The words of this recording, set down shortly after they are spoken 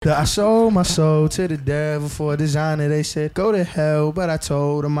I sold my soul to the devil for a designer. They said, go to hell, but I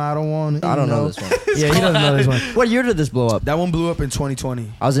told them I don't want it. I don't know this one. Yeah, he doesn't know this one. What year did this blow up? That one blew up in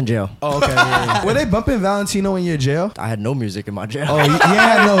 2020. I was in jail. Oh, okay. Yeah. Were they bumping Valentino in your jail? I had no music in my jail. Oh,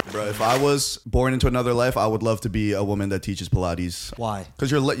 yeah, no. Bro, if I was born into another life, I would love to be a woman that teaches Pilates. Why?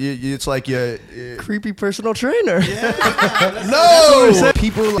 Because it's like you're Creepy personal trainer. Yeah. No!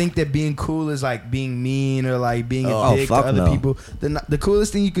 People think that being cool is like being mean or like being a dick to other people. The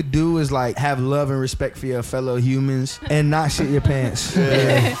coolest thing you could do is like have love and respect for your fellow humans and not shit your pants.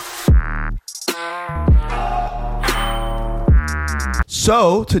 Yeah.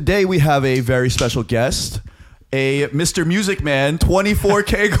 So today we have a very special guest, a Mr. Music Man,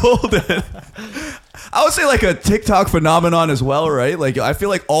 24K Goldn. I would say like a TikTok phenomenon as well, right? Like I feel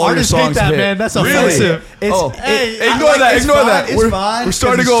like all your songs hit. Man, that's offensive. Really? Ignore that. It's fine. We're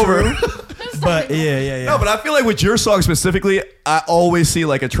starting over. But yeah. No, but I feel like with your song specifically, I always see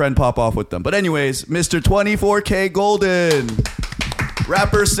like a trend pop off with them. But anyways, Mr. 24K Goldn,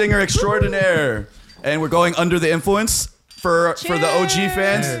 rapper, singer extraordinaire, and we're going under the influence for the OG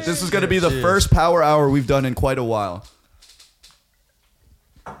fans. Cheers. This is going to be the first power hour we've done in quite a while.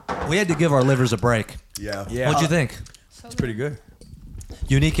 We had to give our livers a break. Yeah. What'd you think? It's pretty good.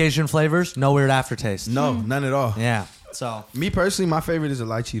 Unique Asian flavors, no weird aftertaste. No, none at all. Yeah. So. Me personally, my favorite is a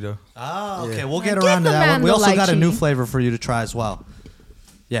lychee though. Oh, okay. Yeah. We'll get around to the that man one. We the also got a lychee. new flavor for you to try as well.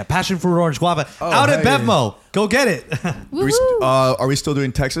 Yeah, passion fruit orange guava. Oh, Out at hell yeah. Bevmo. Go get it. Are we still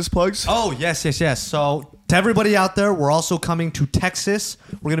doing Texas plugs? Oh, yes. So to everybody out there, we're also coming to Texas.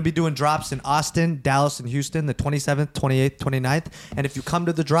 We're going to be doing drops in Austin, Dallas, and Houston the 27th, 28th, 29th. And if you come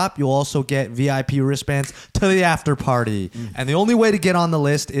to the drop, you'll also get VIP wristbands to the after party. And the only way to get on the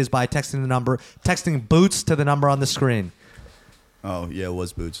list is by texting Boots to the number on the screen. Oh, yeah, it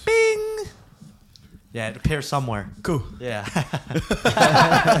was Boots. Bing! Yeah, it appears somewhere. Cool. Yeah.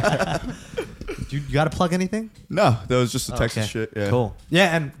 You got to plug anything? No, that was just the Texas Okay. shit. Yeah. Cool.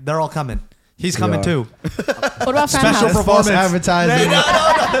 Yeah, and they're all coming. He's coming are. too. What about fan Special house? False performance.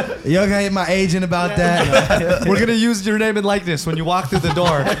 advertising. You okay? My agent about that. We're going to use your name and likeness when you walk through the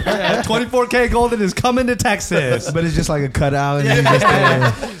door. 24K Goldn is coming to Texas. But it's just like a cutout. And you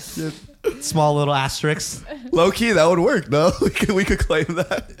just, Small little asterisks. Low key, that would work, no? We could claim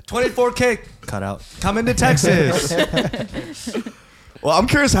that. 24K cut out. Coming to Texas. Well, I'm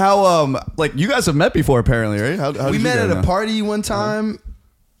curious how, like, you guys have met before, apparently, right? How we did you met guys at a know? party one time,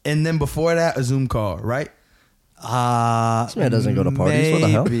 and then before that, a Zoom call, right? This man doesn't go to parties. What the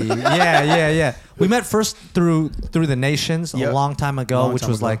hell? Maybe. Yeah. We met first through the Nations Yep. a long time ago, Long which time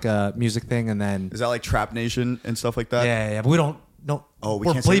was ago. like a music thing, and then Is that like Trap Nation and stuff like that? yeah. But we don't. No. Oh, we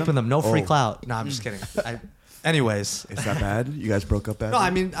we're can't say bleeping them. No free Oh. clout. No, I'm just kidding. Anyways. Is that bad? You guys broke up bad? No, I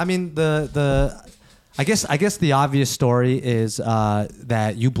mean the I guess the obvious story is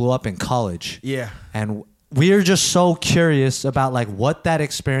that you blew up in college. Yeah. And we're just so curious about like what that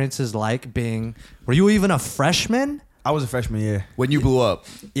experience is like being. Were you even a freshman? I was a freshman, yeah. When you blew up.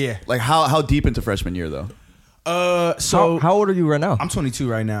 Yeah. Like, how deep into freshman year, though? So How old are you right now? I'm 22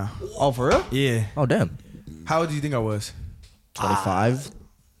 right now. Oh, for real? Yeah. Oh, damn. How old do you think I was? 25.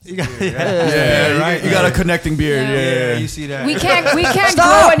 Yeah, right. You got a connecting beard. Yeah. You see that? We can't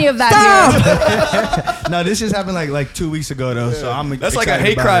grow any of that here. No, this just happened like 2 weeks ago though. So I'm That's like a excited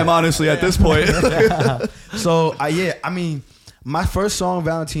hate about crime, it. honestly, at this point. So I mean, my first song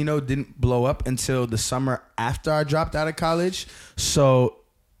Valentino didn't blow up until the summer after I dropped out of college. So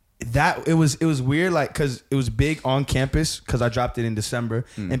that it was weird, like, because it was big on campus because I dropped it in December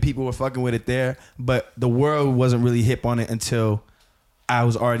and people were fucking with it there, but the world wasn't really hip on it until I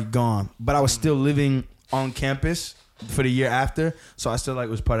was already gone. But I was still living on campus for the year after, so I still like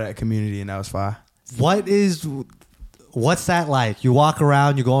was part of that community, and that was fine. What's that like? You walk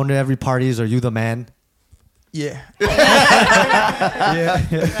around, you go into every parties. Are you the man? Yeah.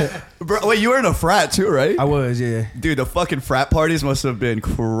 Bro, wait, you were in a frat too, right? I was, yeah. Dude, the fucking frat parties must have been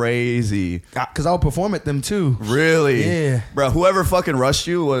crazy. Because I would perform at them too. Really? Yeah. Bro, whoever fucking rushed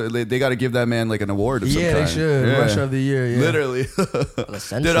you, they got to give that man like an award of some Yeah, kind. they should. Yeah. Rush of the year, yeah. Literally.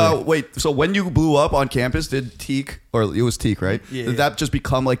 Wait, so when you blew up on campus, did Teak, or it was Teak, right? Yeah. Did that just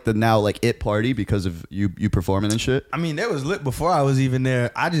become like the now like it party because of you performing and shit? I mean, that was lit before I was even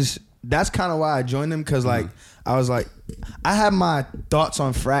there. That's kind of why I joined them, because like I was like, I had my thoughts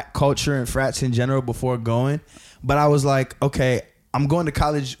on frat culture and frats in general before going, but I was like, okay, I'm going to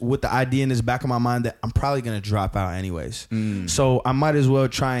college with the idea in this back of my mind that I'm probably gonna drop out anyways, so I might as well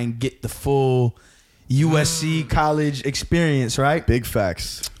try and get the full USC college experience, right? Big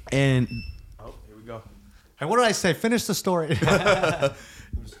facts. And here we go. Hey, what did I say? Finish the story.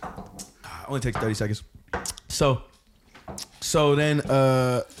 Only takes 30 seconds. So So then,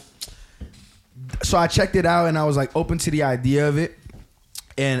 so I checked it out and I was like open to the idea of it.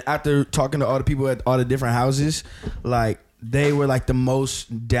 And after talking to all the people at all the different houses, like they were like the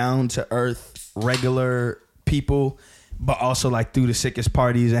most down to earth, regular people, but also like threw the sickest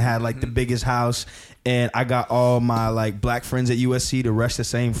parties and had like the biggest house. And I got all my like black friends at USC to rush the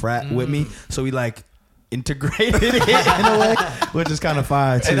same frat with me. So we like integrated it in a way, which is kind of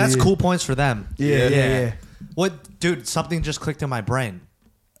fire too. And that's cool points for them. Yeah. What, dude? Something just clicked in my brain.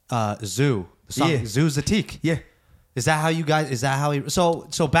 Zoo. The song, Zoo Zatique. Yeah. Is that how you guys? Is that how he? So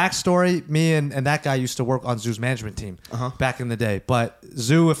backstory. Me and that guy used to work on Zoo's management team back in the day. But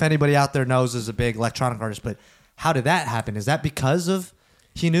Zoo, if anybody out there knows, is a big electronic artist. But how did that happen? Is that because of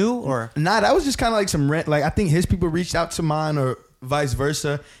he knew or? Nah, that was just kind of like some rent. Like I think his people reached out to mine or vice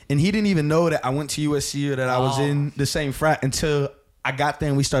versa, and he didn't even know that I went to USC or that I was in the same frat until I got there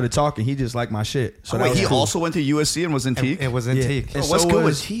and we started talking. He just liked my shit. So wait, he cool. also went to USC and was in Teak? It was in Teak. And what's good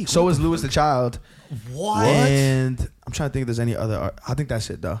with Teak? So was Louis the Child. What? And I'm trying to think if there's any other art. I think that's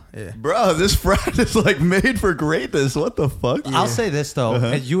it though. Yeah. Bro, this frat is like made for greatness. What the fuck? I'll say this though,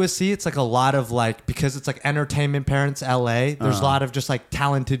 at USC it's like a lot of like, because it's like entertainment parents LA, there's a lot of just like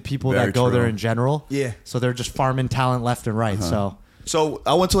talented people Very that go true. there in general. Yeah. So they're just farming talent left and right. So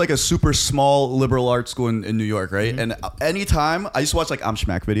I went to like a super small liberal arts school in New York, right? And anytime I used to watch like I'm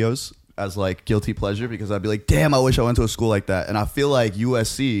Schmack videos as like guilty pleasure because I'd be like, damn, I wish I went to a school like that. And I feel like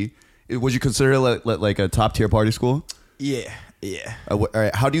USC, would you consider it like a top tier party school? Yeah. All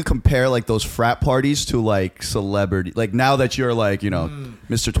right. How do you compare like those frat parties to like celebrity? Like now that you're like, you know,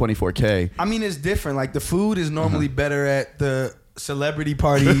 Mr. 24K. I mean, it's different. Like the food is normally better at the celebrity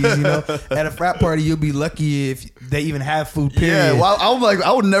parties, you know. At a frat party, you'll be lucky if they even have food. Period. Yeah, well, I'm like,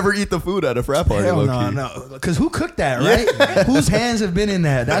 I would never eat the food at a frat party. Hell low-key. no. Because who cooked that, right? Whose hands have been in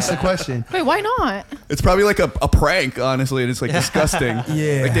that? That's the question. Wait, why not? It's probably like a prank, honestly, and it's like disgusting.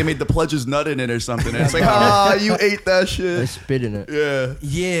 Yeah. Like they made the pledge's nut in it or something. And it's like, you ate that They shit. spit in it. Yeah.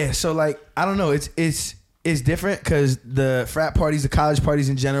 Yeah. So like, I don't know. It's different because the frat parties, the college parties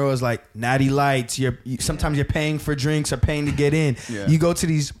in general, is like natty lights. Sometimes you're paying for drinks or paying to get in. Yeah. You go to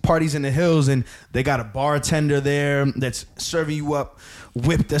these parties in the hills and they got a bartender there that's serving you up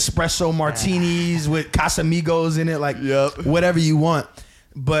whipped espresso martinis with Casamigos in it, like whatever you want.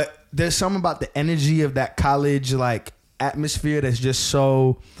 But there's something about the energy of that college like atmosphere that's just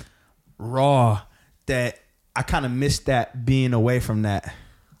so raw that I kind of miss that being away from that.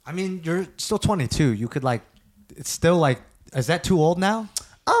 I mean, you're still 22. You could like, it's still like, is that too old now?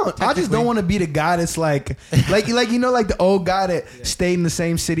 Oh, I just don't want to be the guy that's like you know, like the old guy that stayed in the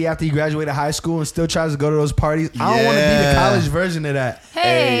same city after he graduated high school and still tries to go to those parties. I don't want to be the college version of that.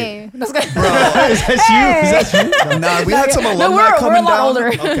 Hey, that's good. Bro, Is that you? Nah, we had some alumni we're coming a lot down. older.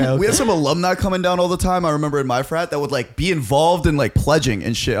 Okay. We had some alumni coming down all the time. I remember in my frat that would like be involved in like pledging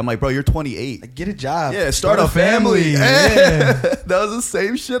and shit. I'm like, bro, you're 28. Get a job. Yeah, start a family. Yeah. That was the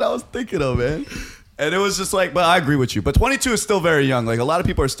same shit I was thinking of, man. And it was just like, but I agree with you. But 22 is still very young. Like a lot of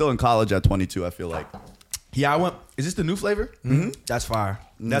people are still in college at 22, I feel like. Yeah, I went. Is this the new flavor? Mm-hmm. That's fire.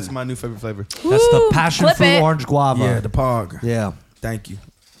 That's my new favorite flavor. That's the passion flip fruit it. orange guava. Yeah, the Pog. Yeah. Thank you.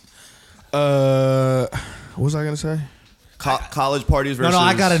 What was I gonna say? College parties versus... No,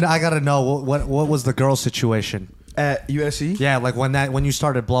 I gotta know what was the girl situation? At USC? Yeah, like when you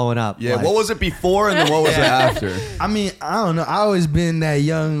started blowing up. Yeah, like, what was it before and then what was it after? I mean, I don't know. I always been that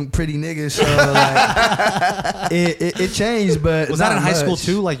young, pretty nigga, so like, it changed. But was that in not high school much.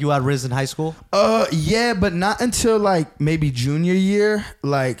 too? Like you had Riz in high school? Yeah, but not until like maybe junior year.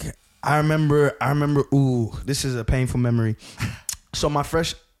 Like I remember. Ooh, this is a painful memory. So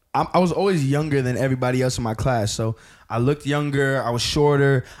I was always younger than everybody else in my class. So I looked younger. I was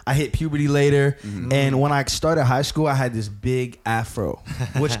shorter. I hit puberty later. Mm-hmm. And when I started high school, I had this big afro,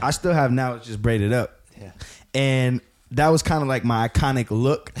 which I still have now. It's just braided up. Yeah. And that was kind of like my iconic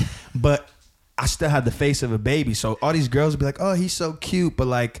look. But I still had the face of a baby. So all these girls would be like, oh, he's so cute. But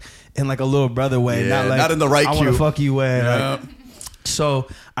like in like a little brother way. Yeah, not like, not in the right I want cute. to fuck you way. Yeah. Like, so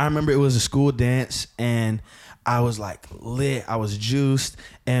I remember it was a school dance and I was like lit. I was juiced.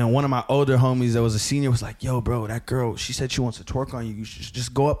 And one of my older homies that was a senior was like, yo, bro, that girl, she said she wants to twerk on you. You should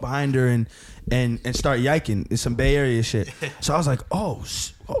just go up behind her and start yiking. It's some Bay Area shit. So I was like, oh,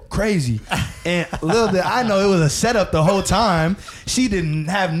 crazy. And little did I know it was a setup the whole time. She didn't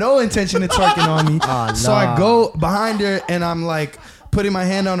have no intention of twerking on me. Oh, So I go behind her and I'm like putting my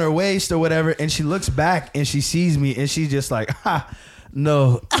hand on her waist or whatever. And she looks back and she sees me and she's just like, ha.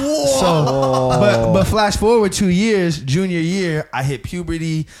 No. So, but flash forward 2 years, junior year, I hit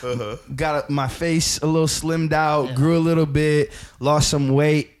puberty, got my face a little slimmed out, grew a little bit, lost some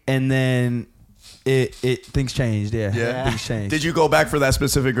weight, and then it things changed. Yeah, things changed. Did you go back for that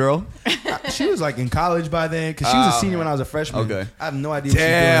specific girl? She was like in college by then because she was a senior when I was a freshman. Okay. I have no idea. What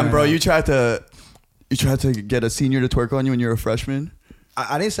Damn, she's doing bro, right now. you tried to get a senior to twerk on you when you were a freshman.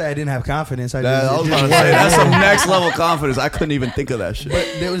 I didn't say I didn't have confidence. I was about to say that's some next level confidence. I couldn't even think of that shit. But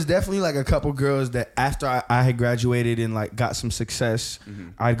there was definitely like a couple girls that after I had graduated and like got some success,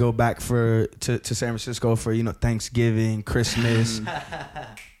 I'd go back to San Francisco for Thanksgiving, Christmas,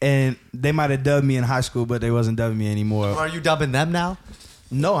 and they might have dubbed me in high school, but they wasn't dubbing me anymore. Are you dubbing them now?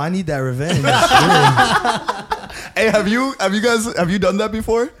 No, I need that revenge. Hey, have you done that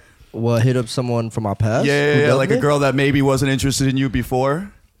before? What, hit up someone from my past? Yeah, like a girl that maybe wasn't interested in you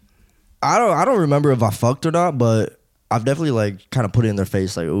before. I don't remember if I fucked or not, but I've definitely like kind of put it in their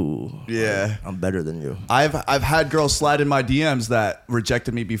face like, ooh, Yeah. I'm better than you. I've had girls slide in my DMs that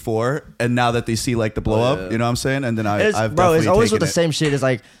rejected me before, and now that they see like the blow up, you know what I'm saying? And then I've Bro, definitely it's always with taken the same shit. It's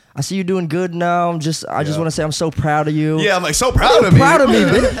like, I see you doing good now. I just want to say I'm so proud of you. Yeah, I'm like so proud of me. Proud of me,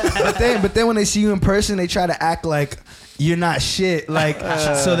 bitch. but then when they see you in person, they try to act like you're not shit, like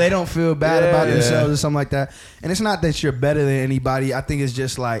so they don't feel bad about themselves or something like that. And it's not that you're better than anybody. I think it's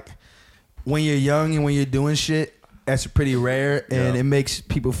just like when you're young and when you're doing shit, that's pretty rare, and it makes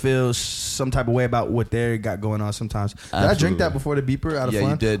people feel some type of way about what they got going on sometimes. Did I drink that before the beeper out of fun? Yeah,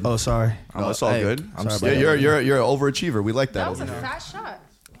 you did. Oh, sorry. No, it's all good. I'm Sorry, you're an overachiever. We like that. That was a over here. fast shot.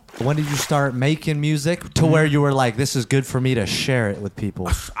 When did you start making music to where you were like, this is good for me to share it with people?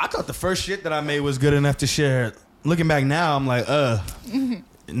 I thought the first shit that I made was good enough to share. Looking back now, I'm like, kind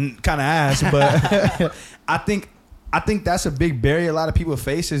of ass, but I think that's a big barrier a lot of people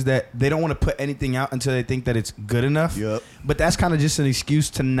face is that they don't want to put anything out until they think that it's good enough. Yep. But that's kind of just an excuse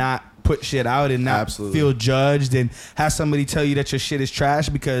to not put shit out and not Absolutely. feel judged and have somebody tell you that your shit is trash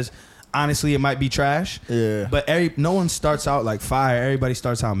because honestly it might be trash. Yeah. But no one starts out like fire. Everybody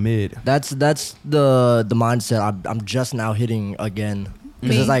starts out mid. That's the mindset I'm just now hitting again.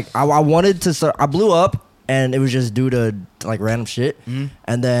 Because Me? it's like I wanted to start. I blew up and it was just due to like random shit.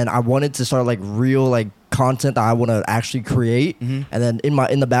 And then I wanted to start like real like content that I want to actually create. And then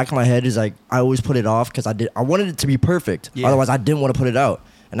in the back of my head is like I always put it off because I wanted it to be perfect. Yeah. Otherwise I didn't want to put it out.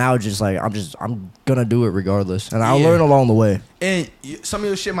 And now it's just like I'm gonna do it regardless, and I'll learn along the way. And some of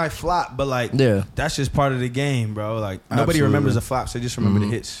your shit might flop, but like that's just part of the game, bro. Like nobody Absolutely. remembers the flops; they just remember the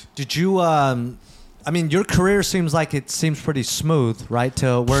hits. Did you, I mean, your career seems pretty smooth, right?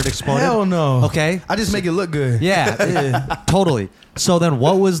 To where it exploded? Hell no. Okay. I just make it look good. Yeah, totally. So then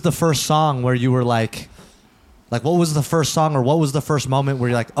what was the first song where you were like what was the first song or what was the first moment where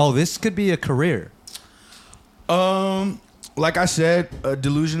you're like, oh, this could be a career? Like I said,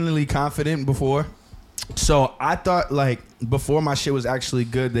 delusionally confident before. So I thought like before my shit was actually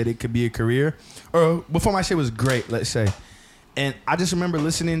good that it could be a career, or before my shit was great, let's say. And I just remember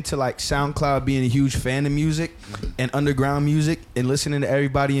listening to like SoundCloud, being a huge fan of music and underground music, and listening to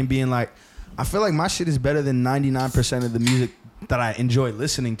everybody and being like, I feel like my shit is better than 99% of the music that I enjoy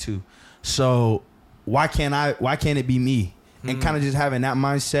listening to. So why can't it be me? And kind of just having that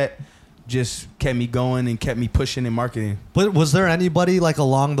mindset just kept me going and kept me pushing in marketing. But was there anybody like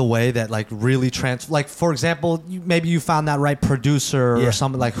along the way that like really like for example, maybe you found that right producer or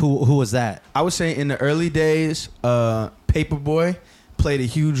something, like who was that? I would say in the early days, Paperboy played a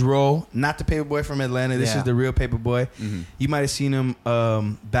huge role. Not the Paperboy from Atlanta. This is the real Paperboy. You might have seen him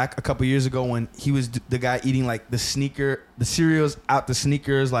back a couple years ago when he was the guy eating like the cereals out the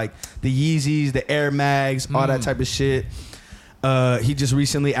sneakers, like the Yeezys, the Air Mags, all that type of shit. He just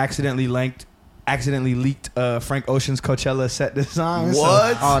recently accidentally leaked Frank Ocean's Coachella set design.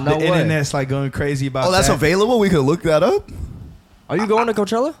 What? Oh, no the way. internet's like going crazy about that. Oh, that's available? We could look that up? Are you going to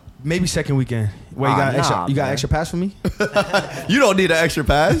Coachella? Maybe second weekend. Wait, you got man. extra pass for me? You don't need an extra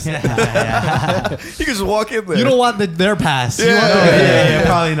pass. You can just walk in there. You don't want their pass. You want Yeah,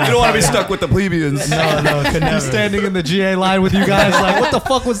 probably not. You don't want to be stuck with the plebeians. No, could never. standing in the GA line with you guys like, what the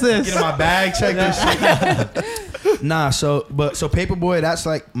fuck was this? Get in my bag, check this shit. Nah, so Paperboy, that's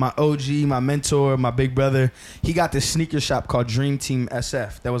like my OG, my mentor, my big brother. He got this sneaker shop called Dream Team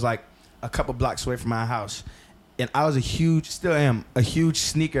SF that was like a couple blocks away from my house. And I was still am a huge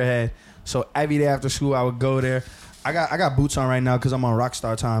sneakerhead. So every day after school, I would go there. I got boots on right now because I'm on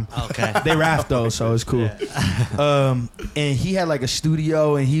Rockstar time. Okay. They rap though, so it's cool. And he had like a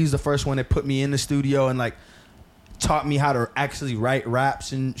studio, and he was the first one that put me in the studio and like taught me how to actually write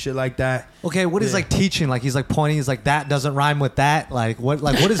raps and shit like that. Okay, what is like teaching? Like he's like pointing, he's like that doesn't rhyme with that. Like what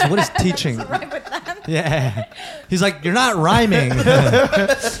is teaching? Yeah. He's like, you're not rhyming.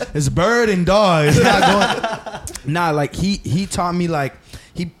 It's bird and dog. It's not going. Nah, like he taught me, like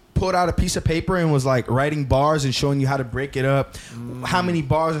he pulled out a piece of paper and was like writing bars and showing you how to break it up, how many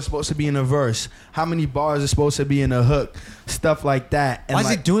bars are supposed to be in a verse, how many bars are supposed to be in a hook, stuff like that. And Why is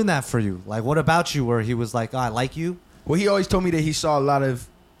like, he doing that for you? Like, what about you where he was like, oh, I like you? well, he always told me that he saw a lot of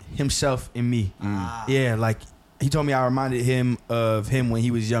himself in me. Yeah, like he told me I reminded him of him when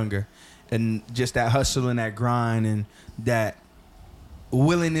he was younger, and just that hustle and that grind and that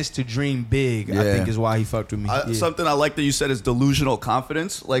willingness to dream big. I think is why he fucked with me. Something I like that you said is delusional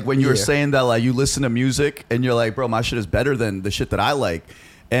confidence. Like when you were saying that, like you listen to music and you're like, bro, my shit is better than the shit that I like.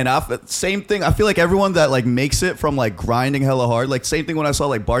 And same thing. I feel like everyone that like makes it from like grinding hella hard. Like same thing when I saw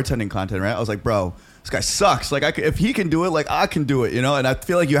like bartending content. Right, I was like, bro, this guy sucks. Like if he can do it, like I can do it. You know. And I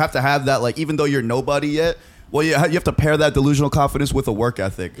feel like you have to have that. Like even though you're nobody yet. Well, you have to pair that delusional confidence with a work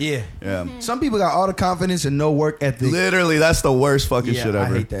ethic. Yeah. Some people got all the confidence and no work ethic. Literally, that's the worst fucking shit ever.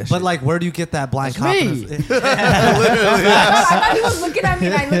 I hate that shit. But like, where do you get that blind confidence? Literally, I thought he was looking at me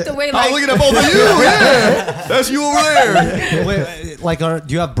and I looked away like. I'm looking at both of you. Yeah, that's you over there. Wait, like,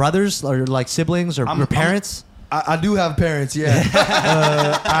 do you have brothers or like siblings or your parents? I do have parents, yeah.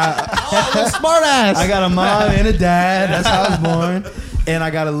 Smart ass. I got a mom and a dad. That's how I was born. And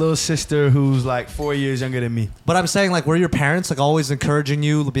I got a little sister who's like 4 years younger than me. But I'm saying, like, were your parents like always encouraging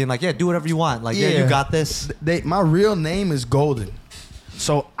you, being like, yeah, do whatever you want? Like, yeah, you got this. My real name is Goldn.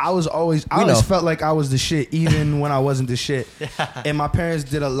 So I always felt like I was the shit, even when I wasn't the shit. And my parents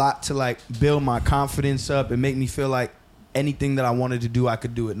did a lot to like build my confidence up and make me feel like anything that I wanted to do, I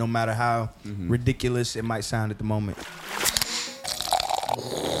could do it, no matter how ridiculous it might sound at the moment.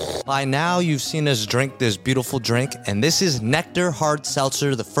 By now, you've seen us drink this beautiful drink, and this is Nectar Hard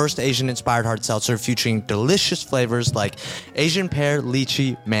Seltzer, the first Asian-inspired hard seltzer featuring delicious flavors like Asian pear,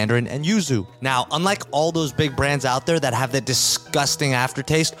 lychee, mandarin, and yuzu. Now, unlike all those big brands out there that have that disgusting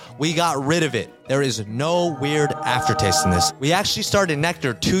aftertaste, we got rid of it. There is no weird aftertaste in this. We actually started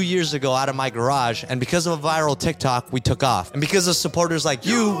Nectar 2 years ago out of my garage, and because of a viral TikTok, we took off. And because of supporters like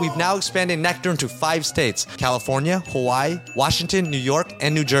you, we've now expanded Nectar into 5 states: California, Hawaii, Washington, New York,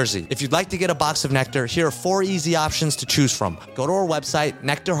 and New Jersey. If you'd like to get a box of Nectar, here are 4 easy options to choose from. Go to our website,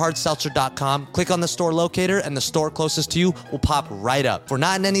 nectarhardseltzer.com, click on the store locator, and the store closest to you will pop right up. If we're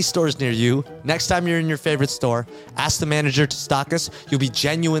not in any stores near you, next time you're in your favorite store, ask the manager to stock us. You'll be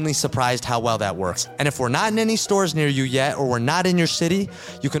genuinely surprised how well that works. And if we're not in any stores near you yet, or we're not in your city,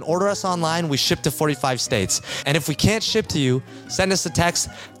 you can order us online. We ship to 45 states. And if we can't ship to you, send us a text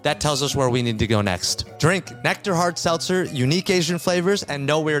that tells us where we need to go next. Drink Nectar Hard Seltzer, unique Asian flavors, and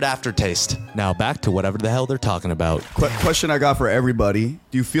no weird aftertaste. Now back to whatever the hell they're talking about. Question I got for everybody.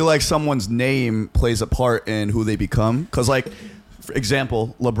 Do you feel like someone's name plays a part in who they become? Because like, for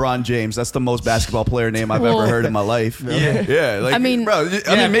example, LeBron James, that's the most basketball player name I've ever heard in my life. Yeah. Like, I mean, bro,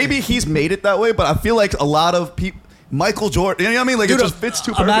 I mean, maybe he's made it that way, but I feel like a lot of people, Michael Jordan, you know what I mean? Like, Dude, it just fits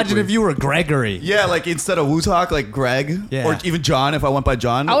too perfectly. Imagine if you were Gregory. Yeah, like instead of Wu-Talk, like Greg, or even John, if I went by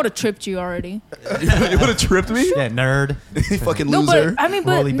John. I would have tripped you already. You would have tripped me? Yeah, nerd. Fucking No, loser. but I mean,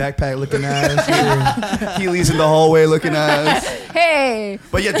 Rolly backpack looking ass. Heelys in the hallway looking ass. hey.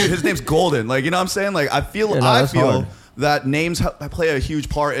 But yeah, dude, his name's Goldn. Like, you know what I'm saying? Like, I feel that's hard. that names play a huge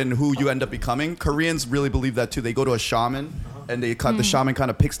part in who you end up becoming. Koreans really believe that too. They go to a shaman, and the shaman kind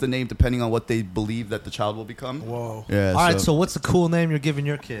of picks the name depending on what they believe that the child will become. Whoa. Yeah. All right, so what's the cool name you're giving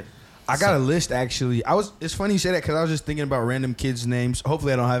your kid? I got a list actually. It's funny you say that because I was just thinking about random kids' names.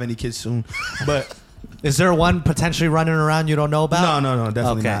 Hopefully, I don't have any kids soon. But Is there one potentially running around you don't know about? no,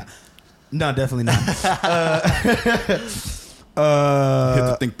 definitely not. No, definitely not. You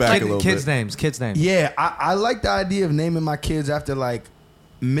have to think back a little Kids' bit. names. Yeah, I like the idea of naming my kids after like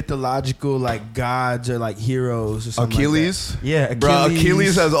mythological like gods or like heroes or something. Achilles? Like that. Yeah, Bro,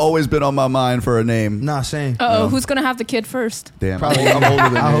 Achilles has always been on my mind for a name. Nah, same. Who's gonna have the kid first? Damn, Probably I'm older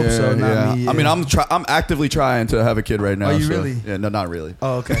than you. I hope so, not Yeah. me, I mean, yeah. I'm actively trying to have a kid right now. Are you so- really? Yeah, no, not really.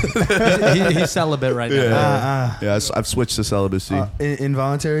 Oh, okay. He's celibate right now. Yeah, I've switched to celibacy.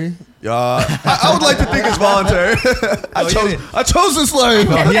 Involuntary. I would like to think it's voluntary. I chose this life.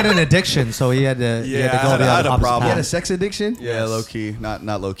 Well, he had an addiction, so he had to. Yeah, he had to go I the had other a opposite problem. You had a path. sex addiction? Yeah, low key, not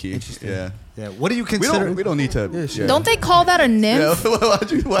low key. Interesting. Yeah, Yeah. What do you we consider? don't need to. Yeah. Don't they call that a nymph?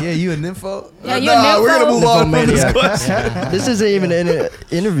 What? Yeah, you a nympho? Yeah, you're a We're gonna nympho. move on from this Nymphomaniac. question. This isn't even an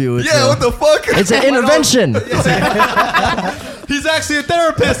interview. It's Yeah, what the fuck? It's an intervention. He's actually a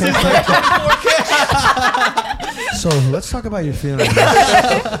therapist. He's like, So let's talk about your feelings.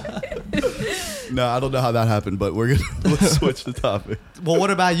 No, I don't know how that happened, but let's switch the topic. Well, what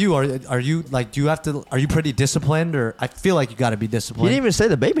about you? Are you like? Do you have to? Are you pretty disciplined, or I feel like you got to be You disciplined? didn't even say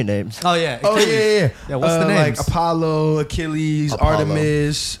the baby names. Oh yeah. Oh yeah. Yeah, what's the names? Like Apollo, Achilles,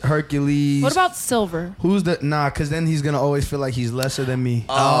 Artemis, Hercules. What about Silver? Who's the Because then he's gonna always feel like he's lesser than me.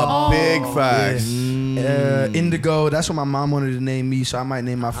 Big facts. Indigo. That's what my mom wanted to name me, so I might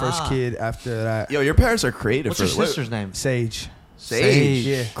name my first kid after that. Yo, your parents are creative. What's your sister's name? Sage. Sage.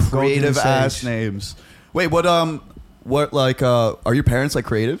 Yeah. Creative Goldn ass Sage. names. Wait, what like are your parents like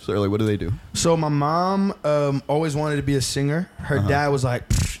creatives or like what do they do? So my mom always wanted to be a singer. Her dad was like,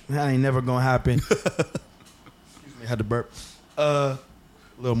 that ain't never gonna happen. Excuse me, I had to burp. A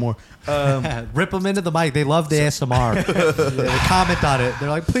little more. Rip them into the mic. They love the ASMR. They comment on it. They're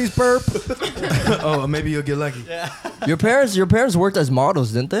like, please burp. Oh, maybe you'll get lucky. Your parents worked as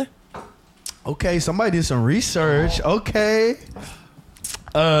models, didn't they? Okay, somebody did some research. Okay.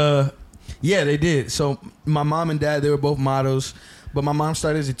 Yeah, they did. So my mom and dad, they were both models, but my mom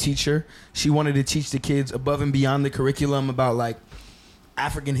started as a teacher. She wanted to teach the kids above and beyond the curriculum about like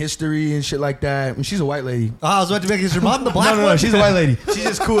African history and shit like that. And she's a white lady. Oh, I was about to make, is your mom the black No, one? she's a white lady. She's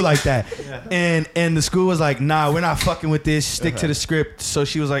just cool like that. And the school was like, nah, we're not fucking with this. Stick to the script. So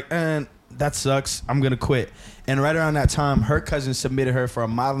she was like, that sucks. I'm going to quit. And right around that time, her cousin submitted her for a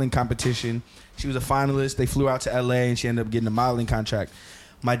modeling competition. She was a finalist. They flew out to LA and she ended up getting a modeling contract.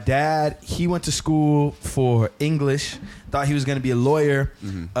 My dad, he went to school for English, thought he was going to be a lawyer,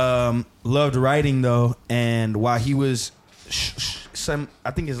 loved writing though. And while he was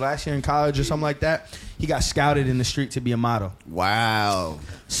I think his last year in college or something like that, he got scouted in the street to be a model. Wow.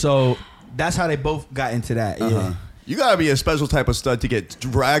 So that's how they both got into that. Yeah. You gotta be a special type of stud to get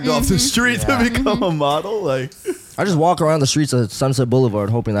dragged off the street to become a model. Like, I just walk around the streets of Sunset Boulevard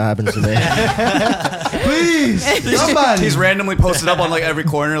hoping that happens to me. Please, somebody. he's randomly posted up on like every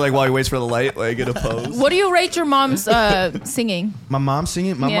corner, like while he waits for the light, like in a pose. What do you rate your mom's singing? My mom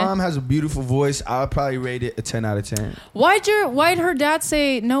singing. My Yeah. mom has a beautiful voice. I'll probably rate it a 10 out of 10. Why'd her dad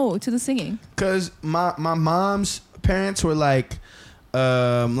say no to the singing? Cause my mom's parents were like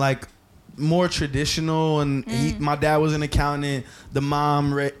more traditional, and my dad was an accountant. The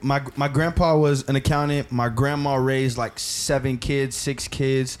mom, my grandpa was an accountant. My grandma raised like 6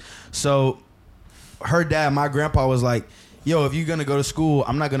 kids. So her dad, my grandpa, was like, yo, if you're gonna go to school,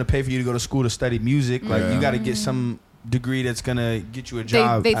 I'm not gonna pay for you to go to school to study music. Like you got to get some degree that's gonna get you a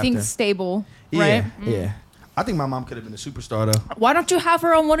job. They think after. stable, Yeah, right? yeah. I think my mom could have been a superstar though. Why don't you have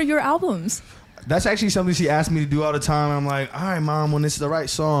her on one of your albums? That's actually something she asked me to do all the time. I'm like, all right, mom, when it's the right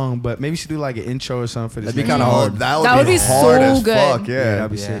song, but maybe she do like an intro or something for this. That'd be next kinda one. hard. That would be hard so as good. fuck. Yeah. That'd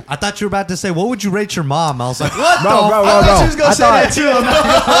be sick. I thought you were about to say, what would you rate your mom? I was like, what Bro, the bro, I bro, thought she was gonna say that too.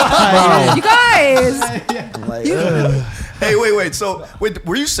 I'm like, You guys. Hey, wait. So,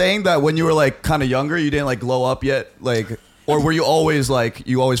 were you saying that when you were like kind of younger, you didn't like glow up yet, like, or were you always like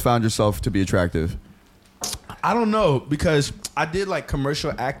you always found yourself to be attractive? I don't know, because I did like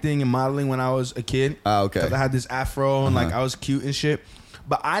commercial acting and modeling when I was a kid. Ah, okay. 'Cause I had this afro and like I was cute and shit.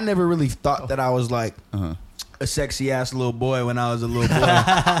 But I never really thought that I was like a sexy ass little boy when I was a little boy.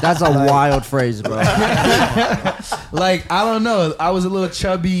 That's a wild phrase, bro. Like, I don't know. I was a little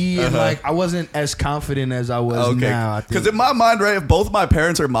chubby and like I wasn't as confident as I was now. I Because think. in my mind, right, if both my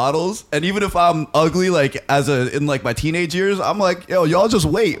parents are models, and even if I'm ugly, like in like my teenage years, I'm like, yo, y'all just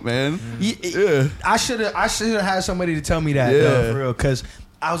wait, man. Yeah. I should have had somebody to tell me that though, for real, because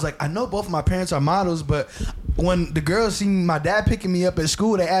I was like, I know both of my parents are models, but when the girls see my dad picking me up at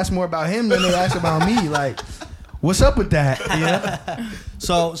school, they ask more about him than they ask about me. Like, what's up with that? Yeah.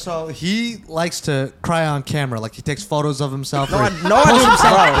 So he likes to cry on camera, like he takes photos of himself. No, I Posts didn't. himself.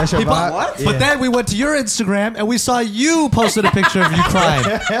 That's your People- vibe? What? Yeah. But then we went to your Instagram and we saw you posted a picture of you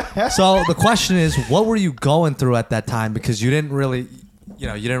crying. So the question is, what were you going through at that time? Because you didn't really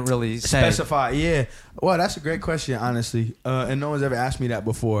say. Specify, yeah. Well, that's a great question, honestly, and no one's ever asked me that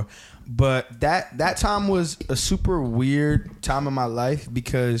before. But that time was a super weird time in my life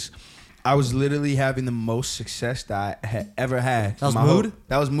because I was literally having the most success that I had ever had. That was My mood?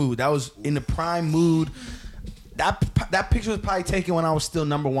 That was mood. That was in the prime mood. That picture was probably taken when I was still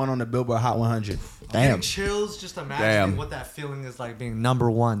number 1 on the Billboard Hot 100. Damn. Chills just imagining what that feeling is like being number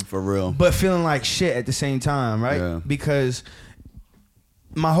 1. For real. But feeling like shit at the same time, right? Yeah. Because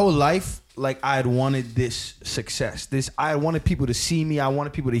my whole life, like, I had wanted this success. I wanted people to see me. I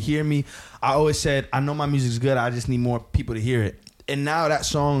wanted people to hear me. I always said, I know my music's good. I just need more people to hear it. And now that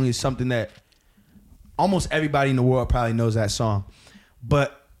song is something that almost everybody in the world probably knows that song.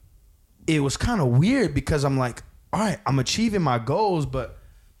 But it was kind of weird because I'm like, all right, I'm achieving my goals, but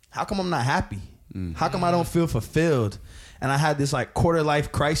how come I'm not happy? How come I don't feel fulfilled? And I had this like quarter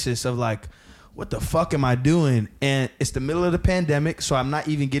life crisis of like, what the fuck am I doing? And it's the middle of the pandemic, so I'm not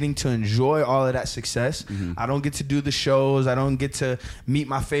even getting to enjoy all of that success. I don't get to do the shows. I don't get to meet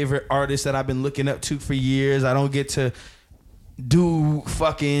my favorite artists that I've been looking up to for years. I don't get to do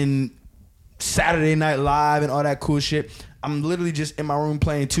fucking Saturday Night Live and all that cool shit. I'm literally just in my room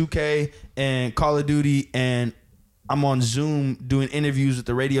playing 2K and Call of Duty, and I'm on Zoom doing interviews with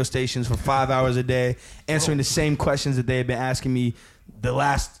the radio stations for 5 hours a day, answering the same questions that they've been asking me the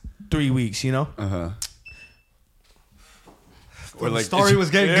last 3 weeks, you know? Or The story was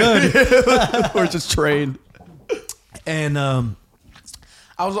getting good. Or just trained. And I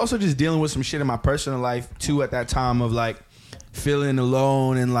was also just dealing with some shit in my personal life too at that time of like feeling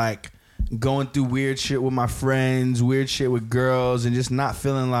alone and like going through weird shit with my friends, weird shit with girls, and just not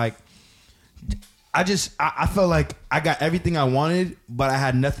feeling like I felt like I got everything I wanted, but I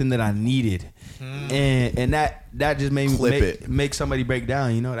had nothing that I needed. And that just made me make somebody break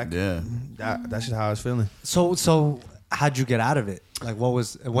down, you know? That's just how I was feeling. So how'd you get out of it? Like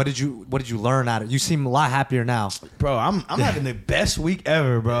what did you learn out of it? You seem a lot happier now. Bro, I'm having the best week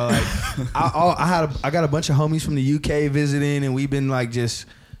ever, bro. Like I got a bunch of homies from the UK visiting, and we've been like just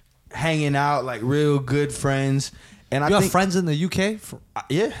hanging out, like real good friends. And You have friends in the UK?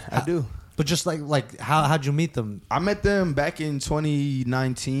 Yeah, I do. But just like how'd you meet them? I met them back in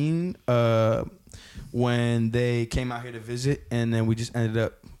 2019 when they came out here to visit, and then we just ended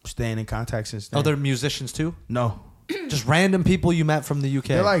up staying in contact since then. Oh, they're musicians too? No. Just random people you met from the UK?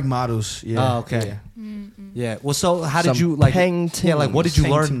 They're like models. Yeah. Oh, okay. Yeah. Yeah. Well, so how did Some you like? paintings. Yeah, like what did you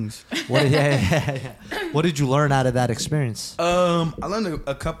learn? Paintings. Yeah. What did you learn out of that experience? I learned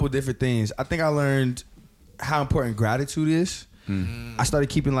a couple different things. I think I learned how important gratitude is. I started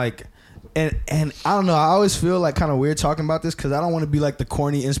keeping like, and I don't know, I always feel like kind of weird talking about this because I don't want to be like the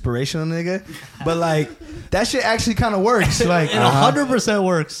corny inspirational nigga, but like that shit actually kind of works. Like It 100%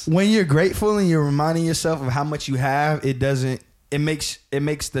 works. when you're grateful and you're reminding yourself of how much you have, it makes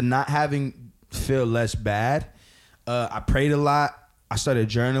the not having feel less bad. I prayed a lot. I started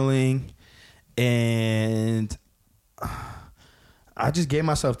journaling, and I just gave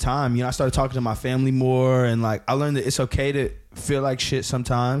myself time. You know, I started talking to my family more, and like I learned that it's okay to feel like shit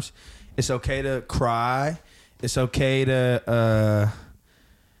sometimes. It's okay to cry. It's okay to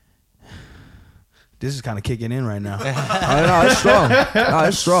this is kind of kicking in right now. No, it's strong. No,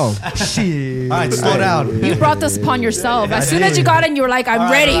 it's strong. Shit. All right, slow down. You brought this upon yourself. As soon as you got in, you were like, I'm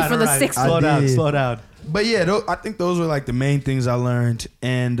ready for the sixth I one. did. Slow down. But yeah, I think those were like the main things I learned,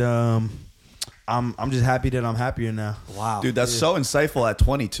 and I'm just happy that I'm happier now. Wow. Dude, that's so insightful at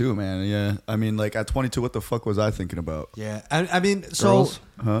 22, man. Yeah. I mean, like at 22, what the fuck was I thinking about? Yeah. I mean, so Girls.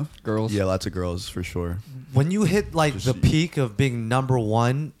 Huh? Girls. Yeah, lots of girls for sure. when you hit like the peak of being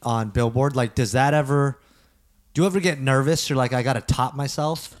 #1 on Billboard, like do you ever get nervous? You're like, I gotta top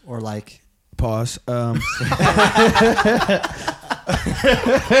myself, or like Pause.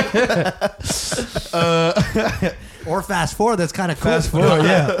 or fast forward. That's kind of cool. Fast forward,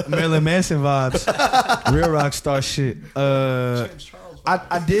 yeah. Marilyn Manson vibes. Real rock star shit. I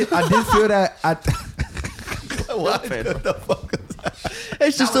did feel that. What the fuck?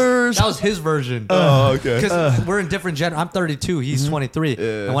 Hey, sisters. That was his version. Oh, okay. Because we're in different gen. I'm 32. He's 23.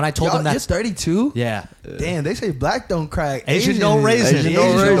 And when I told him You're that, 32? yeah, Damn, they say black don't crack. Asian don't raisin. Asian Asian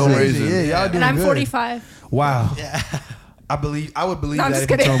don't don't raisin. raisin. Yeah, y'all doing And I'm good. 45. Wow. Yeah. I would believe No, I'm that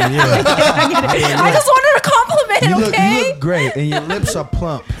just if you kidding. told me. Yeah. I just wanted a compliment, You okay? look great, and your lips are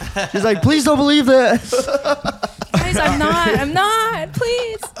plump. She's like, please don't believe that. Guys, I'm not.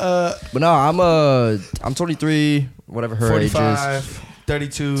 Please. But no, I'm 23, whatever her age is. 45,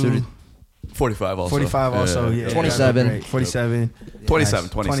 32, 45 also. 45 also. Yeah. 27. Great. 47. 27.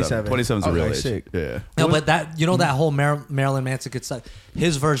 Nice. 27. 27's a real Okay, age. sick. Yeah. no, but that that whole Marilyn Manson gets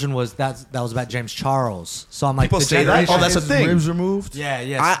his version was that was about James Charles. So I'm like, People the say that? generation- Oh, that's a His thing. Ribs removed.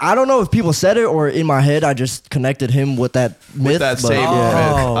 Yeah. I don't know if people said it or in my head I just connected him with that myth. With that but same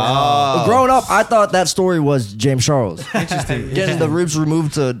yeah. myth. Growing up, I thought that story was James Charles. Interesting. Getting the ribs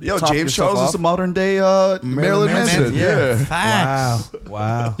removed to Yo, top James yourself Charles is off. the modern day Marilyn Manson. Yeah. Facts.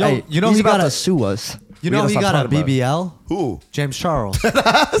 Wow. Yo, Hey, you know he's he about got to a sue us. he We gotta got a stop talking about it. BBL. Who? James Charles. yeah,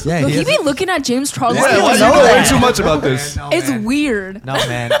 Look, he he is. be looking at James Charles. Yeah, like why he's do you know no way man. too much about this? It's weird. No,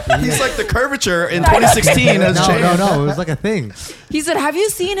 man. He's like the curvature in 2016 has changed. No. It was like a thing. He said, "Have you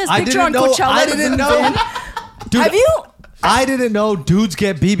seen his I picture on didn't know- Coachella?" I didn't know. Dude, Have you? I didn't know dudes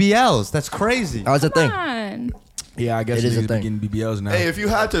get BBLs. That's crazy. That was the thing. Come on. Yeah, I guess It is a niggas be thing. getting BBLs now. Hey, if you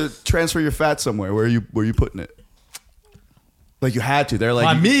had to transfer your fat somewhere, where are you putting it? Like you had to. They're like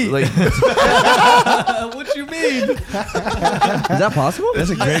My meat. Like, What you mean? Is that possible?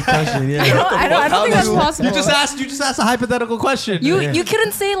 That's a great question. Yeah. I don't think that's possible. You just asked a hypothetical question. You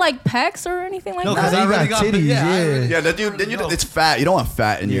couldn't say like pecs or anything like No, that. because I already got titties, yeah. yeah, then you it's fat. You don't want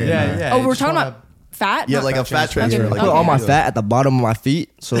fat in your Yeah. Oh, you we're just talking wanna- about fat. Yeah, Not like a fat transfer. Okay. Like, I put all my Okay. fat at the bottom of my feet,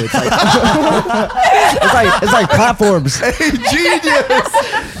 so it's like it's like platforms. hey, genius!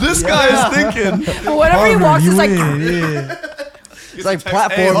 This guy is thinking. But whenever he walks, it's like It's like Hey,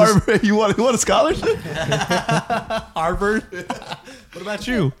 platforms. Harvard, you want a scholarship? Harvard. What about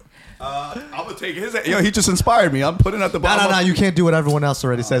you? I'm gonna take his. Yo, he just inspired me. I'm putting at the bottom. No. You can't do what everyone else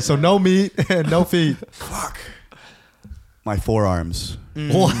already says. So no meat and no feet. Fuck. My forearms.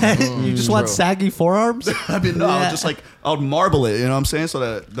 What? You just want saggy forearms? I mean, no, just like I'll marble it. You know what I'm saying? So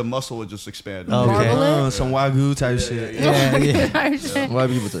that the muscle would just expand. Okay. Marble it? Some wagyu type shit. Yeah. What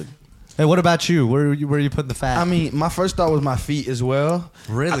people say? Hey, what about you? Where are you putting the fat? I mean, my first thought was my feet as well.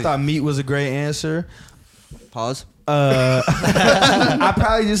 Really? I thought meat was a great answer. Pause. I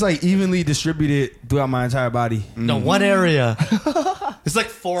probably just like evenly distributed throughout my entire body. no, one area. It's like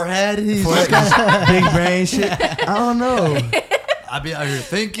forehead. He's Big brain shit. I don't know. I mean, are you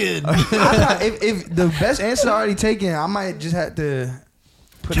thinking? I thought if the best answer already taken, I might just have to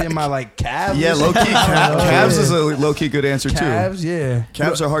put it in my like calves. Yeah, low key. Calves is a low key good answer calves. too. Yeah.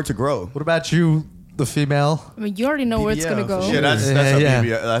 Calves are hard to grow. What about you, the female? I mean, you already know where it's gonna BBL, go. for Yeah, that's Yeah.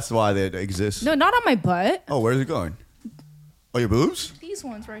 that's why they exist. No, not on my butt. Oh, where's it going? Oh, your boobs? These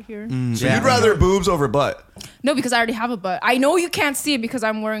ones right here. So you'd rather boobs over butt? No, because I already have a butt. I know you can't see it because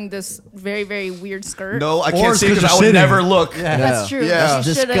I'm wearing this very, very weird skirt. No, I Or can't it's see 'cause because I you're would sitting. never look. Yeah. That's true. Yeah. You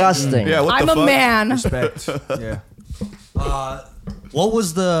shouldn't- Disgusting. Yeah, what I'm the a fuck? man. Respect. Yeah. What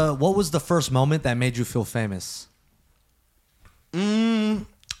was the first moment that made you feel famous?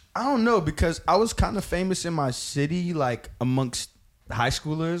 I don't know because I was kind of famous in my city, like amongst high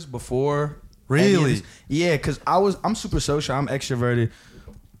schoolers before. Really? Yeah, because I'm super social. I'm extroverted,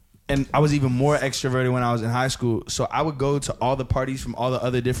 and I was even more extroverted when I was in high school. So I would go to all the parties from all the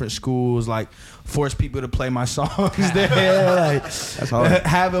other different schools, like force people to play my songs there, like That's hard.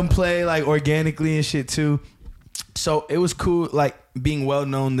 have them play like organically and shit too. So it was cool, like being well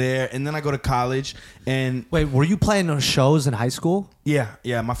known there. And then I go to college, and Wait, were you playing those shows in high school? yeah.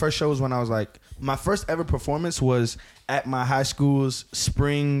 My first show was when I was like, my first ever performance was at my high school's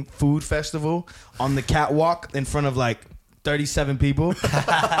spring food festival on the catwalk in front of like 37 people.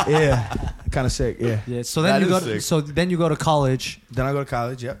 Yeah, kind of sick. Yeah. Yeah. So then you go to college. Then I go to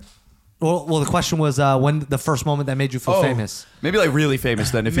college. Yep. Well, the question was when the first moment that made you feel Oh. famous. Maybe like really famous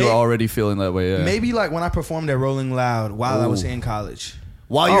then if you were May- already feeling that way. Yeah. Maybe like when I performed at Rolling Loud while I was Ooh. in college.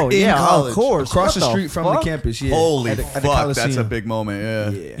 While you're in yeah, college. of course. Across What the street from fuck? the campus. Yeah. Holy At the fuck, that's a Coliseum. big moment. Yeah.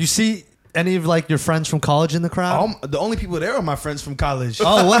 Yeah. You see any of like your friends from college in the crowd? The only people there are my friends from college. It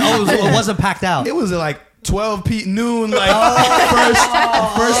wasn't packed out. It was like 12 noon, like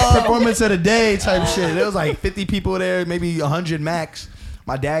first performance of the day type shit. There was like 50 people there, maybe 100 max.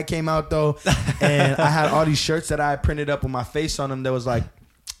 My dad came out though, and I had all these shirts that I had printed up with my face on them that was like,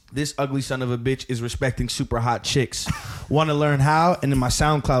 "This ugly son of a bitch is respecting super hot chicks. Want to learn how?" And then my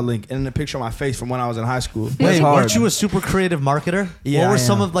SoundCloud link, and then a picture of my face from when I was in high school. Wait, hard. weren't you a super creative marketer? Yeah, What were I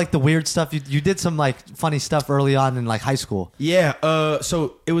some am. of like the weird stuff you did? Some like funny stuff early on in like high school. Yeah,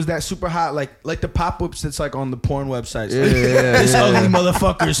 so it was that super hot, like the pop-ups that's like on the porn websites. Yeah, Like, yeah, this ugly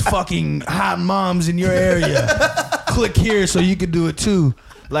motherfucker's fucking hot moms in your area. Click here so you can do it too.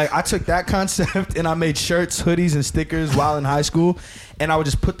 Like I took that concept and I made shirts, hoodies, and stickers while in high school, and I would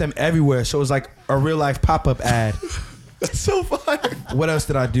just put them everywhere. So it was like a real life pop-up ad. That's so fire. What else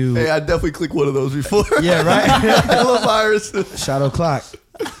did I do? Hey, I definitely clicked one of those before. Yeah, right. Hello, virus. Shadow clock.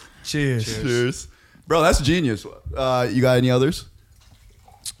 Cheers. Cheers. Bro, that's genius. You got any others?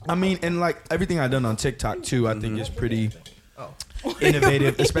 I mean, and like everything I've done on TikTok too, I think is pretty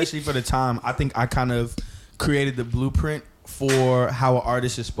innovative, especially for the time. I think I kind of created the blueprint for how an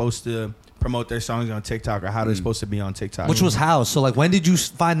artist is supposed to promote their songs on TikTok or how they're supposed to be on TikTok. Which was how? So like when did you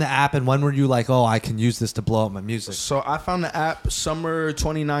find the app and when were you like, oh, I can use this to blow up my music? So I found the app summer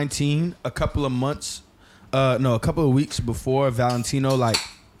 2019, a couple of weeks before Valentino like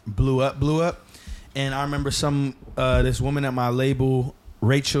blew up. And I remember this woman at my label,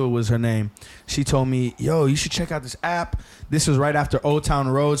 Rachel was her name. She told me, yo, you should check out this app. This was right after Old Town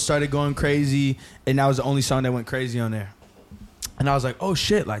Road started going crazy, and that was the only song that went crazy on there. And I was like, oh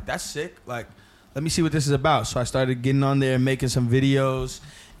shit, like that's sick. Like, let me see what this is about. So I started getting on there and making some videos.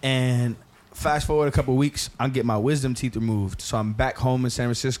 And fast forward a couple weeks, I get my wisdom teeth removed. So I'm back home in San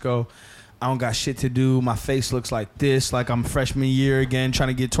Francisco. I don't got shit to do. My face looks like this, like I'm freshman year again, trying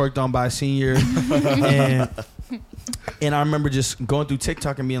to get twerked on by a senior. And And I remember just going through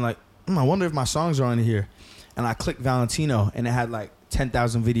TikTok and being like, I wonder if my songs are on here. And I clicked Valentino, and it had like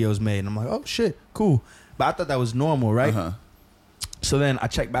 10,000 videos made. And I'm like, oh, shit, cool. But I thought that was normal, right? Uh-huh. So then I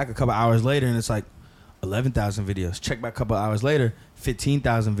checked back a couple hours later, and it's like 11,000 videos. Check back a couple hours later,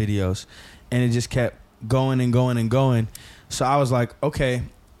 15,000 videos. And it just kept going and going and going. So I was like, okay,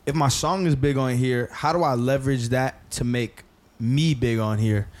 if my song is big on here, how do I leverage that to make me big on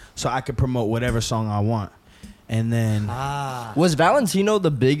here so I could promote whatever song I want? And then Was Valentino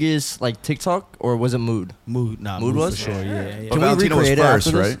the biggest like TikTok or was it Mood? Mood was? for sure. Yeah. But Can we Valentino was recreate it first,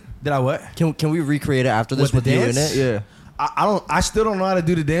 after this? right? Did I what? Can we recreate it after this With with, the you in dance? it? Yeah. I still don't know how to